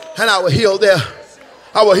 And I will heal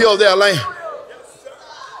their land.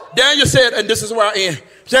 Daniel said, and this is where I end.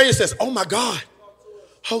 Daniel says, oh my God.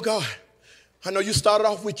 Oh God. I know you started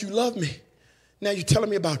off with you love me. Now you're telling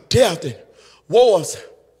me about death and wars.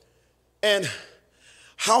 And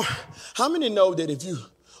how many know that if you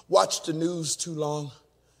watch the news too long,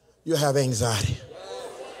 you'll have anxiety?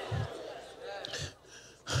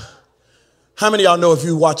 How many of y'all know if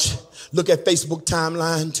you look at Facebook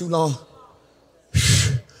timeline too long,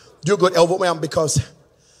 you'll get overwhelmed because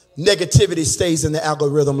negativity stays in the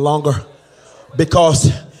algorithm longer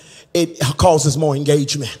because it causes more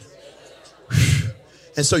engagement.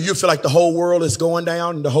 And so you feel like the whole world is going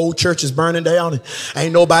down and the whole church is burning down and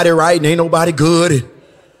ain't nobody right and ain't nobody good. And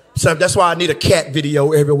so that's why I need a cat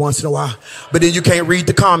video every once in a while. But then you can't read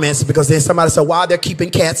the comments because then somebody said, why they're keeping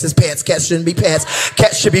cats as pets. Cats shouldn't be pets.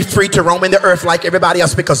 Cats should be free to roam in the earth like everybody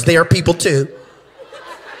else because they're people too.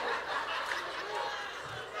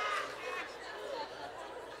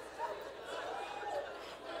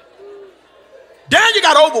 Daniel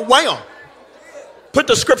got overwhelmed. Put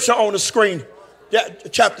the scripture on the screen. Yeah,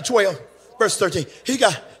 chapter 12, verse 13. He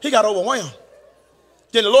got overwhelmed.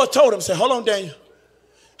 Then the Lord told him, say, hold on, Daniel.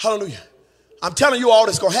 Hallelujah. I'm telling you all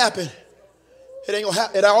that's going to happen.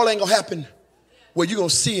 It all ain't going to happen where you're going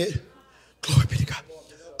to see it. Glory be to God.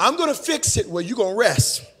 I'm going to fix it where you're going to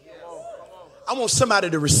rest. I want somebody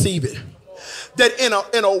to receive it. That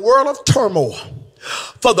in a world of turmoil,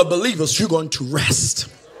 for the believers, you're going to rest.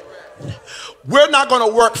 We're not going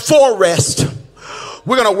to work for rest.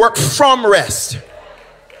 We're going to work from rest.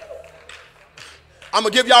 I'm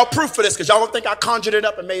going to give y'all proof for this because y'all don't think I conjured it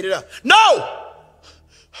up and made it up. No.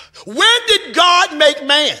 When did God make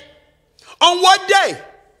man? On what day?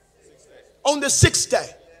 On the 6th day.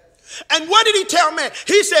 And what did he tell man?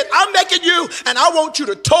 He said, I'm making you and I want you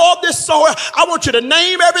to till this soil. I want you to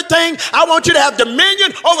name everything. I want you to have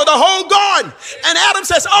dominion over the whole garden. And Adam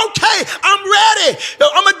says, okay, I'm ready.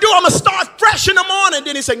 I'm going to start fresh in the morning.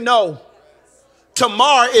 Then he said, no,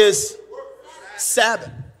 tomorrow is Sabbath.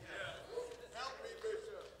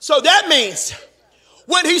 So that means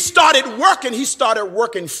when he started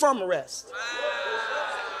working from rest.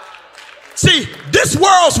 See, this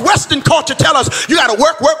world's Western culture tell us you got to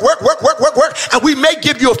work. And we may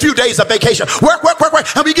give you a few days of vacation. Work.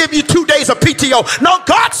 And we give you 2 days of PTO. No,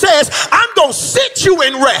 God says, I'm going to sit you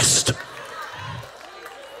in rest.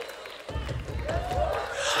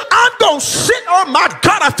 I'm going to sit, oh my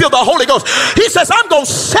God, I feel the Holy Ghost. He says, I'm going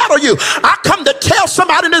to settle you. I come to tell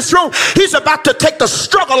somebody in this room, he's about to take the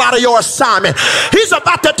struggle out of your assignment. He's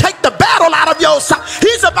about to take the battle out of your assignment.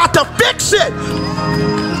 He's about to fix it.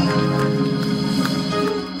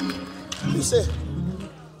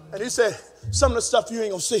 He said, some of the stuff you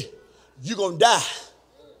ain't gonna see, you're gonna die.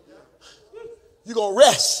 You're gonna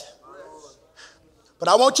rest. But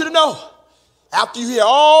I want you to know, after you hear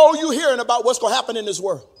all you hearing about what's gonna happen in this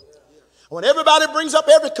world, when everybody brings up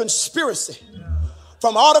every conspiracy,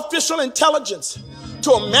 from artificial intelligence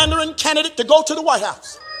to a Mandarin candidate to go to the White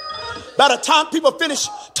House, by the time people finish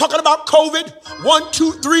talking about COVID 1,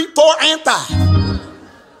 2, 3, 4, and 5,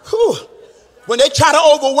 whew, when they try to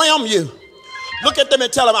overwhelm you, look at them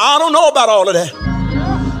and tell them, I don't know about all of that.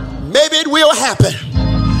 Maybe it will happen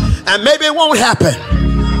and maybe it won't happen.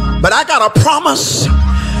 But I got a promise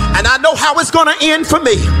and I know how it's going to end for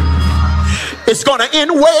me. It's going to end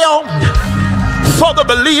well for the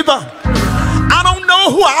believer. I don't know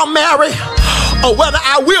who I'll marry or whether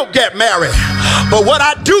I will get married. But what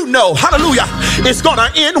I do know, hallelujah, it's going to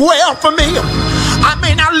end well for me. I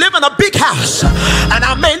may not live in a big house and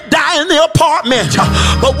I may die in the apartment,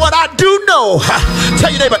 but what I do know,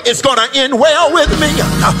 tell your neighbor, it's going to end well with me,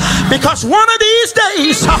 because one of these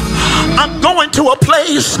days I'm going to a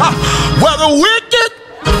place where the wicked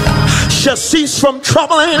shall cease from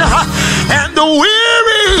troubling and the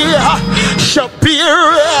weary shall be at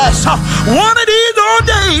rest. One of these old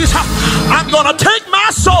days I'm gonna take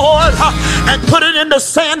my sword and put it in the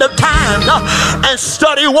sand of time and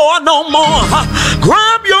study war no more.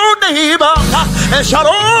 Grab your neighbor and shout,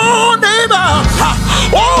 oh neighbor,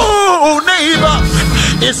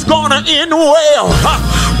 it's gonna end well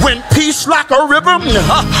when peace like a river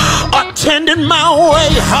attending my way.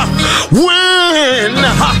 When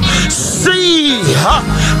sea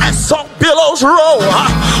and salt billows roll,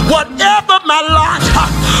 whatever my lot,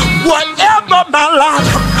 whatever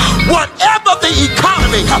the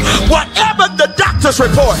economy, whatever the doctor's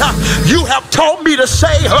report, you have told me to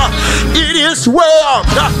say, it is well,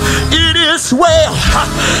 it is well,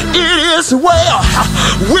 it is well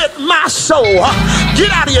with my soul.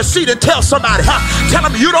 Get out of your seat and tell somebody, tell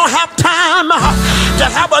them you don't have time to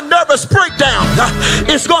have a nervous breakdown.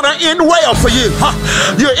 It's going to end well for you.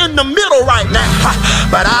 You're in the middle right now,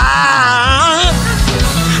 but I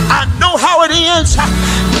know how it ends.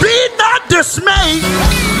 Be not dismayed.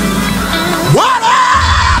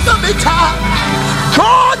 Whatever betide,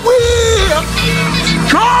 God will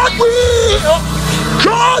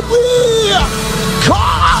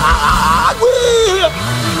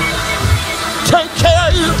take care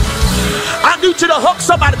of you. I need you to hook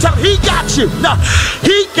somebody. Tell him he got you. No,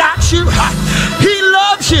 he got you. He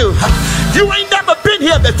loves you. You ain't never been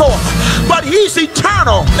here before, but he's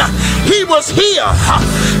eternal. He was here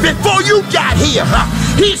before you got here.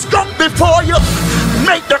 He's gone before you.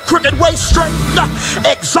 Make the crooked way straight,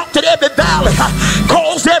 exalted every valley,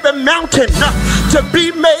 caused every mountain to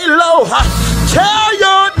be made low. Tell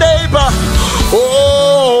your neighbor,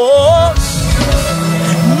 oh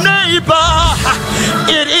neighbor,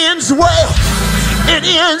 it ends well. It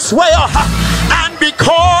ends well. And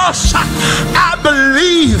because I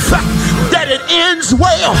believe that it ends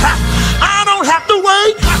well, I don't have to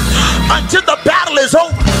wait until the battle is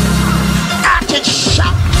over. I can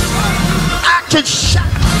shout. I can shout.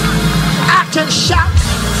 I can shout.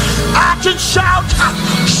 I can shout.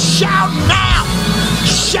 Shout now.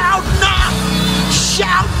 Shout now.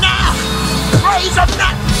 Shout now. Praise him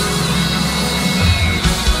now.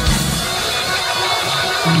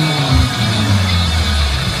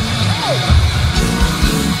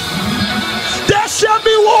 There shall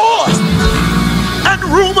be wars and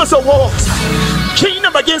rumors of wars.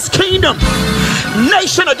 Kingdom against kingdom.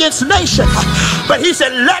 Nation against nation. But he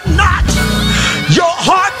said, let not your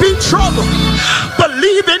heart be troubled.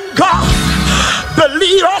 Believe in God.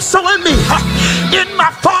 Believe also in me. In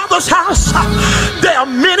my Father's house there are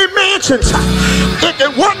many mansions. If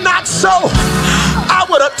it were not so, I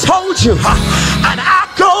would have told you. And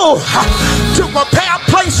I go to prepare a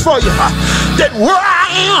place for you, that where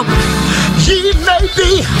I am, ye may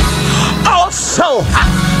be also.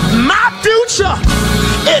 My future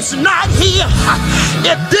is not here.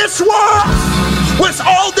 If this world was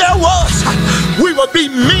all there was, we would be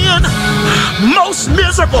men most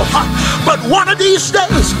miserable. But one of these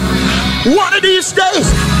days, one of these days,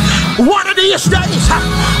 one of these days,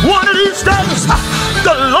 one of these days,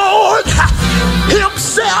 the Lord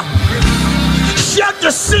himself shall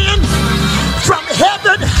descend from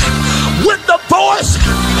heaven with the voice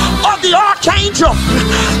of the archangel,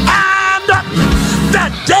 and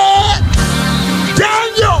the dead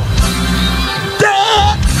Daniel,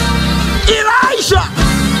 dead Elijah,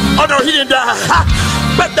 oh no, he didn't die,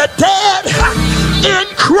 but the dead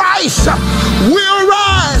in Christ will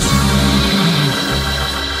rise.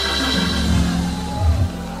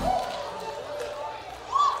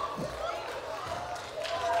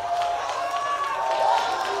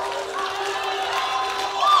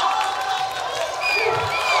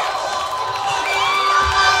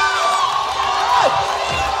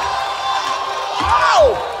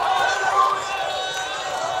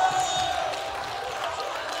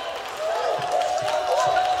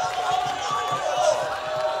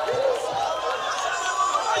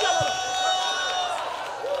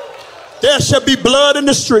 There shall be blood in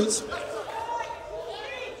the streets.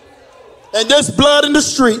 And this blood in the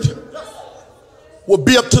street will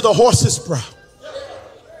be up to the horse's brow.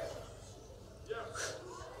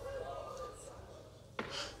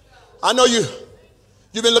 I know you've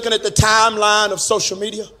been looking at the timeline of social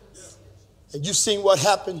media, and you've seen what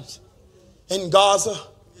happened in Gaza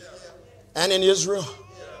and in Israel.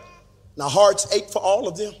 And our hearts ache for all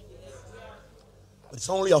of them. But it's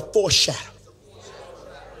only a foreshadow.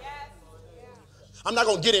 I'm not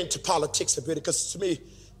going to get into politics a bit, because to me,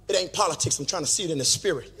 it ain't politics. I'm trying to see it in the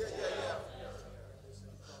spirit.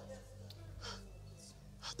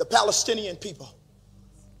 The Palestinian people,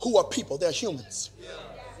 who are people, they're humans.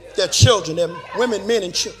 They're children, they're women, men,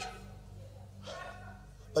 and children.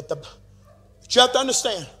 But you have to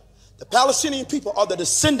understand, the Palestinian people are the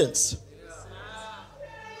descendants.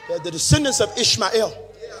 They're the descendants of Ishmael.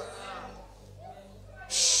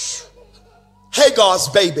 Hagar's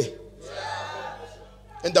baby.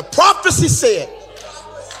 And the prophecy said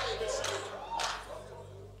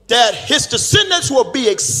that his descendants will be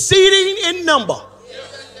exceeding in number,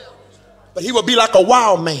 but he will be like a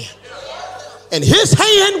wild man, and his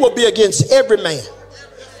hand will be against every man.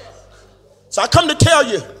 So I come to tell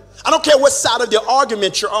you, I don't care what side of the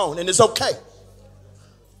argument you're on, and it's okay,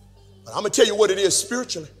 but I'm going to tell you what it is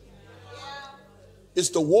spiritually. It's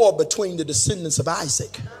the war between the descendants of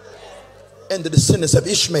Isaac and the descendants of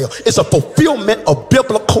Ishmael. It's a fulfillment of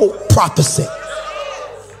biblical prophecy.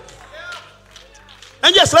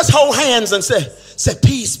 And yes, let's hold hands and say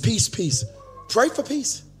peace, peace, peace. Pray for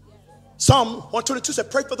peace. Psalm 122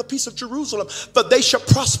 said, pray for the peace of Jerusalem, for they shall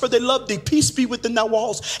prosper, they love thee. Peace be within thy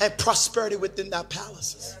walls and prosperity within thy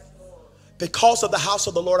palaces. Because of the house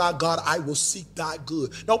of the Lord our God, I will seek thy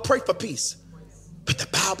good. Don't pray for peace. But the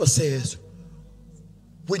Bible says,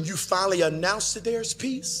 when you finally announce that there's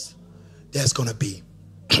peace, there's going to be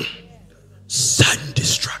sudden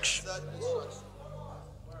destruction.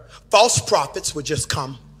 False prophets would just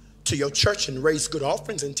come to your church and raise good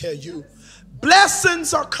offerings and tell you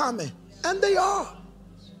blessings are coming, and they are.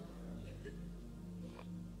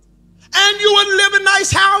 And you would live in a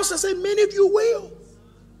nice house, and say many of you will.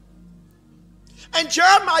 And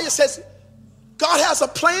Jeremiah says God has a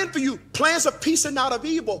plan for you, plans of peace and not of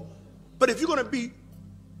evil. But if you're going to be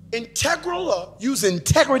integral or use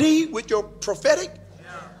integrity with your prophetic,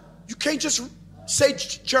 you can't just say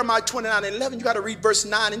Jeremiah 29:11. You got to read verse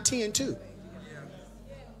 9 and 10 too.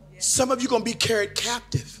 Some of you are going to be carried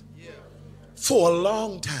captive for a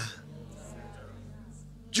long time.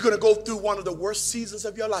 You're going to go through one of the worst seasons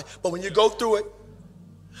of your life, but when you go through it,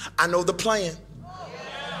 I know the plan.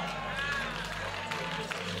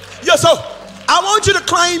 Yeah, so I want you to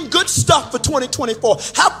claim good stuff for 2024.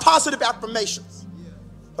 Have positive affirmations.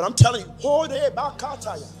 But I'm telling you,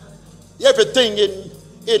 everything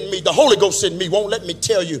in me, the Holy Ghost in me won't let me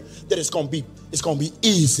tell you that it's going to be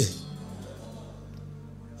easy.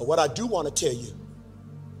 But what I do want to tell you,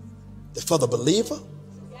 that for the believer,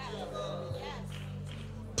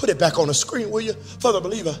 put it back on the screen, will you? For the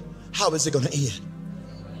believer, how is it going to end?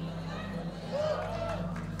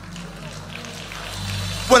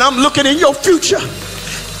 When I'm looking in your future,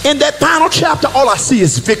 in that final chapter, all I see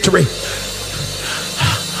is victory.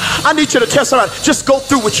 I need you to tell somebody, just go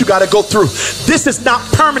through what you got to go through. This is not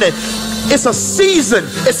permanent. It's a season.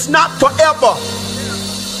 It's not forever.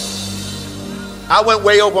 I went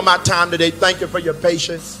way over my time today. Thank you for your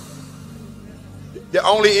patience. The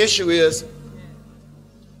only issue is,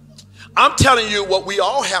 I'm telling you what we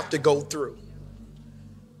all have to go through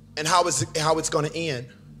and how it's going to end.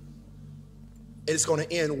 It's going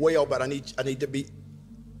to end well, but I need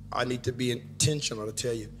to be intentional to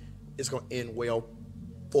tell you it's going to end well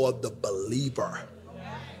for the believer.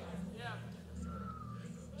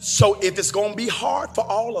 So if it's going to be hard for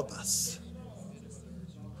all of us,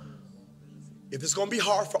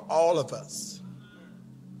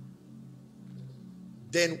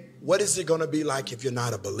 then what is it going to be like if you're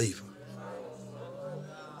not a believer?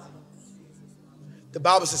 The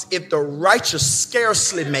Bible says, if the righteous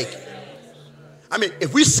scarcely make it. I mean,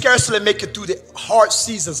 if we scarcely make it through the hard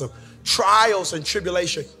seasons of trials and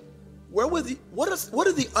tribulation, what are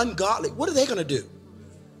the ungodly? What are they going to do?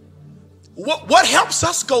 What helps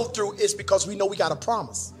us go through is because we know we got a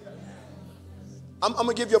promise. I'm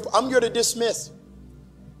going to dismiss.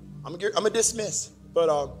 I'm going to dismiss.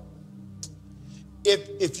 But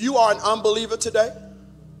if you are an unbeliever today,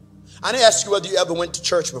 I didn't ask you whether you ever went to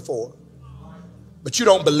church before, but you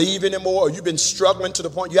don't believe anymore, or you've been struggling to the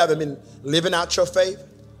point you haven't been living out your faith.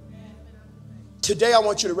 Today I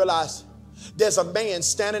want you to realize there's a man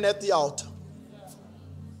standing at the altar,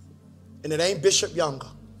 and it ain't Bishop Younger.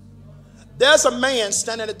 There's a man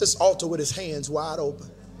standing at this altar with his hands wide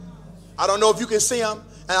open. I don't know if you can see him,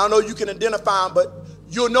 and I don't know if you can identify him, but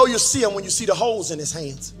you'll know you see him when you see the holes in his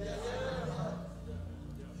hands.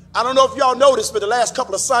 I don't know if y'all noticed, but the last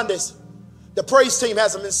couple of Sundays, the praise team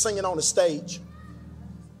hasn't been singing on the stage.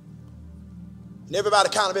 And everybody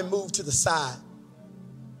kind of been moved to the side.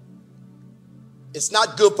 It's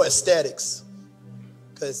not good for aesthetics,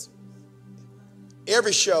 because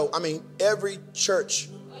every church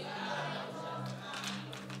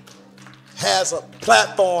has a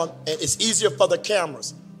platform, and it's easier for the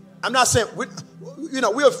cameras. I'm not saying, we'll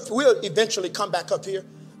eventually come back up here.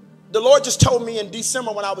 The Lord just told me in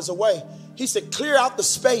December when I was away, he said, clear out the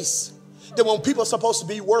space that when people are supposed to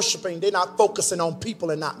be worshiping, they're not focusing on people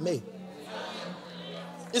and not me.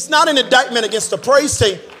 It's not an indictment against the praise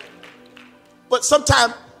team, but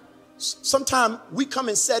sometimes we come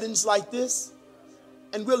in settings like this,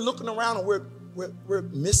 and we're looking around and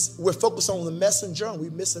we're focused on the messenger, and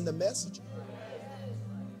we're missing the message.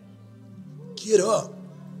 Get up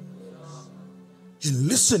and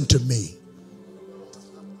listen to me.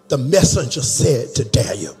 The messenger said to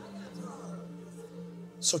Daniel.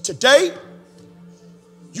 So today,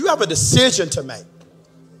 you have a decision to make.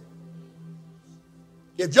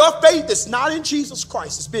 If your faith is not in Jesus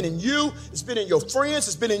Christ, it's been in you, it's been in your friends,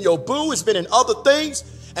 it's been in your boo, it's been in other things,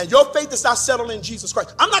 and your faith is not settled in Jesus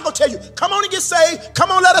Christ, I'm not going to tell you, come on and get saved,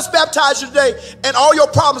 come on, let us baptize you today, and all your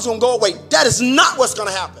problems are going to go away. That is not what's going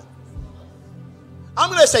to happen. I'm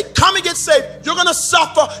going to say, come and get saved. You're going to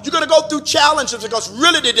suffer. You're going to go through challenges, because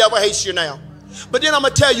really the devil hates you now. But then I'm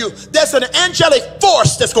going to tell you, there's an angelic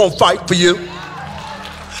force that's going to fight for you.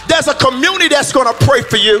 There's a community that's going to pray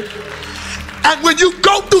for you. And when you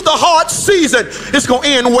go through the hard season, it's going to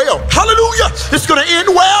end well. Hallelujah. It's going to end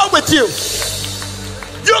well with you.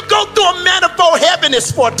 You'll go through a manifold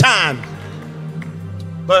heaviness for a time,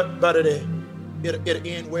 but it'll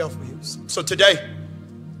end well for you. So today,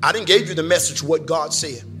 I didn't give you the message of what God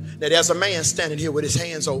said. That there's a man standing here with his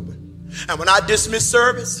hands open. And when I dismiss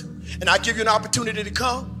service and I give you an opportunity to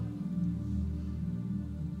come,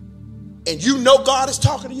 and you know God is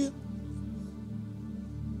talking to you,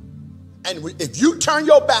 and if you turn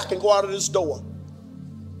your back and go out of this door,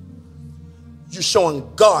 you're showing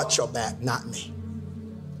God your back, not me.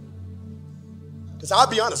 Because I'll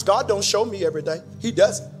be honest, God don't show me every day. He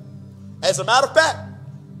doesn't. As a matter of fact,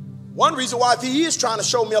 one reason why if he is trying to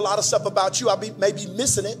show me a lot of stuff about you, I may be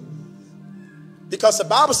missing it. Because the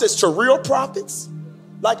Bible says to real prophets,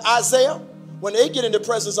 like Isaiah, when they get in the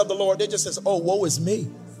presence of the Lord, they just says, oh, woe is me.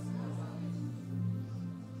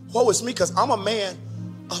 Woe is me, because I'm a man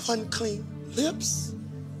of unclean lips.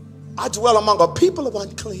 I dwell among a people of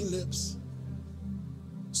unclean lips.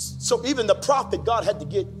 So even the prophet, God had to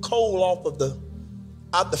get coal off of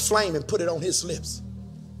out the flame and put it on his lips.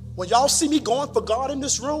 When y'all see me going for God in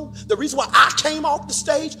this room, the reason why I came off the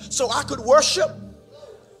stage so I could worship,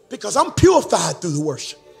 because I'm purified through the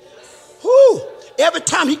worship. Whoo! Every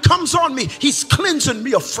time he comes on me, he's cleansing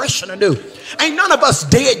me afresh and anew. Ain't none of us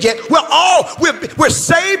dead yet. We're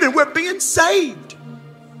saved and we're being saved.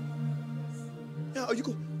 You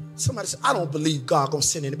know, somebody said, I don't believe God gonna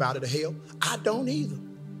send anybody to hell. I don't either.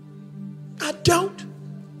 I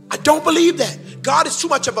don't believe that. God is too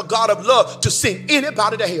much of a God of love to send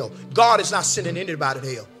anybody to hell. God is not sending anybody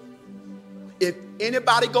to hell. If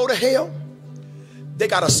anybody go to hell, they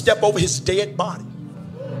got to step over his dead body.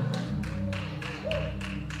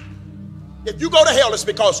 If you go to hell, it's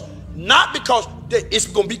not because it's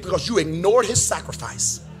going to be because you ignored his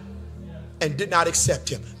sacrifice and did not accept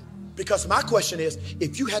him. Because my question is,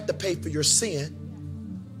 if you had to pay for your sin,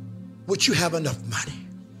 would you have enough money?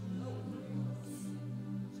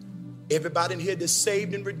 Everybody in here that's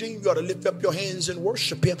saved and redeemed, you ought to lift up your hands and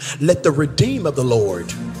worship him. Let the redeemed of the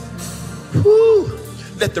Lord,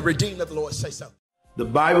 let the redeemed of the Lord say so. The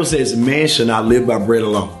Bible says man shall not live by bread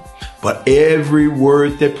alone, but every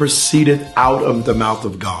word that proceedeth out of the mouth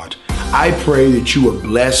of God. I pray that you are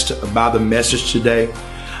blessed by the message today.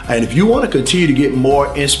 And if you want to continue to get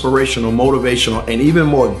more inspirational, motivational, and even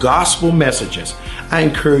more gospel messages, I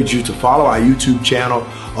encourage you to follow our YouTube channel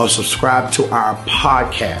or subscribe to our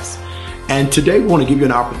podcast. And today we want to give you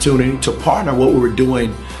an opportunity to partner what we're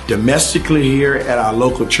doing domestically here at our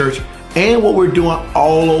local church and what we're doing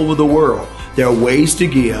all over the world. There are ways to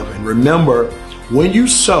give. And remember, when you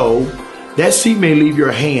sow, that seed may leave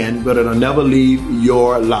your hand, but it'll never leave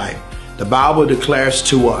your life. The Bible declares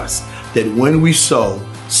to us that when we sow,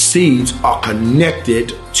 seeds are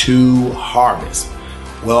connected to harvest.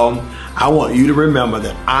 Well, I want you to remember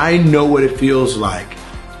that I know what it feels like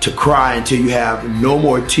to cry until you have no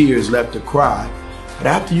more tears left to cry. But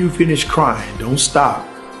after you finish crying, don't stop.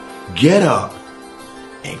 Get up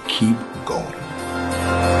and keep going.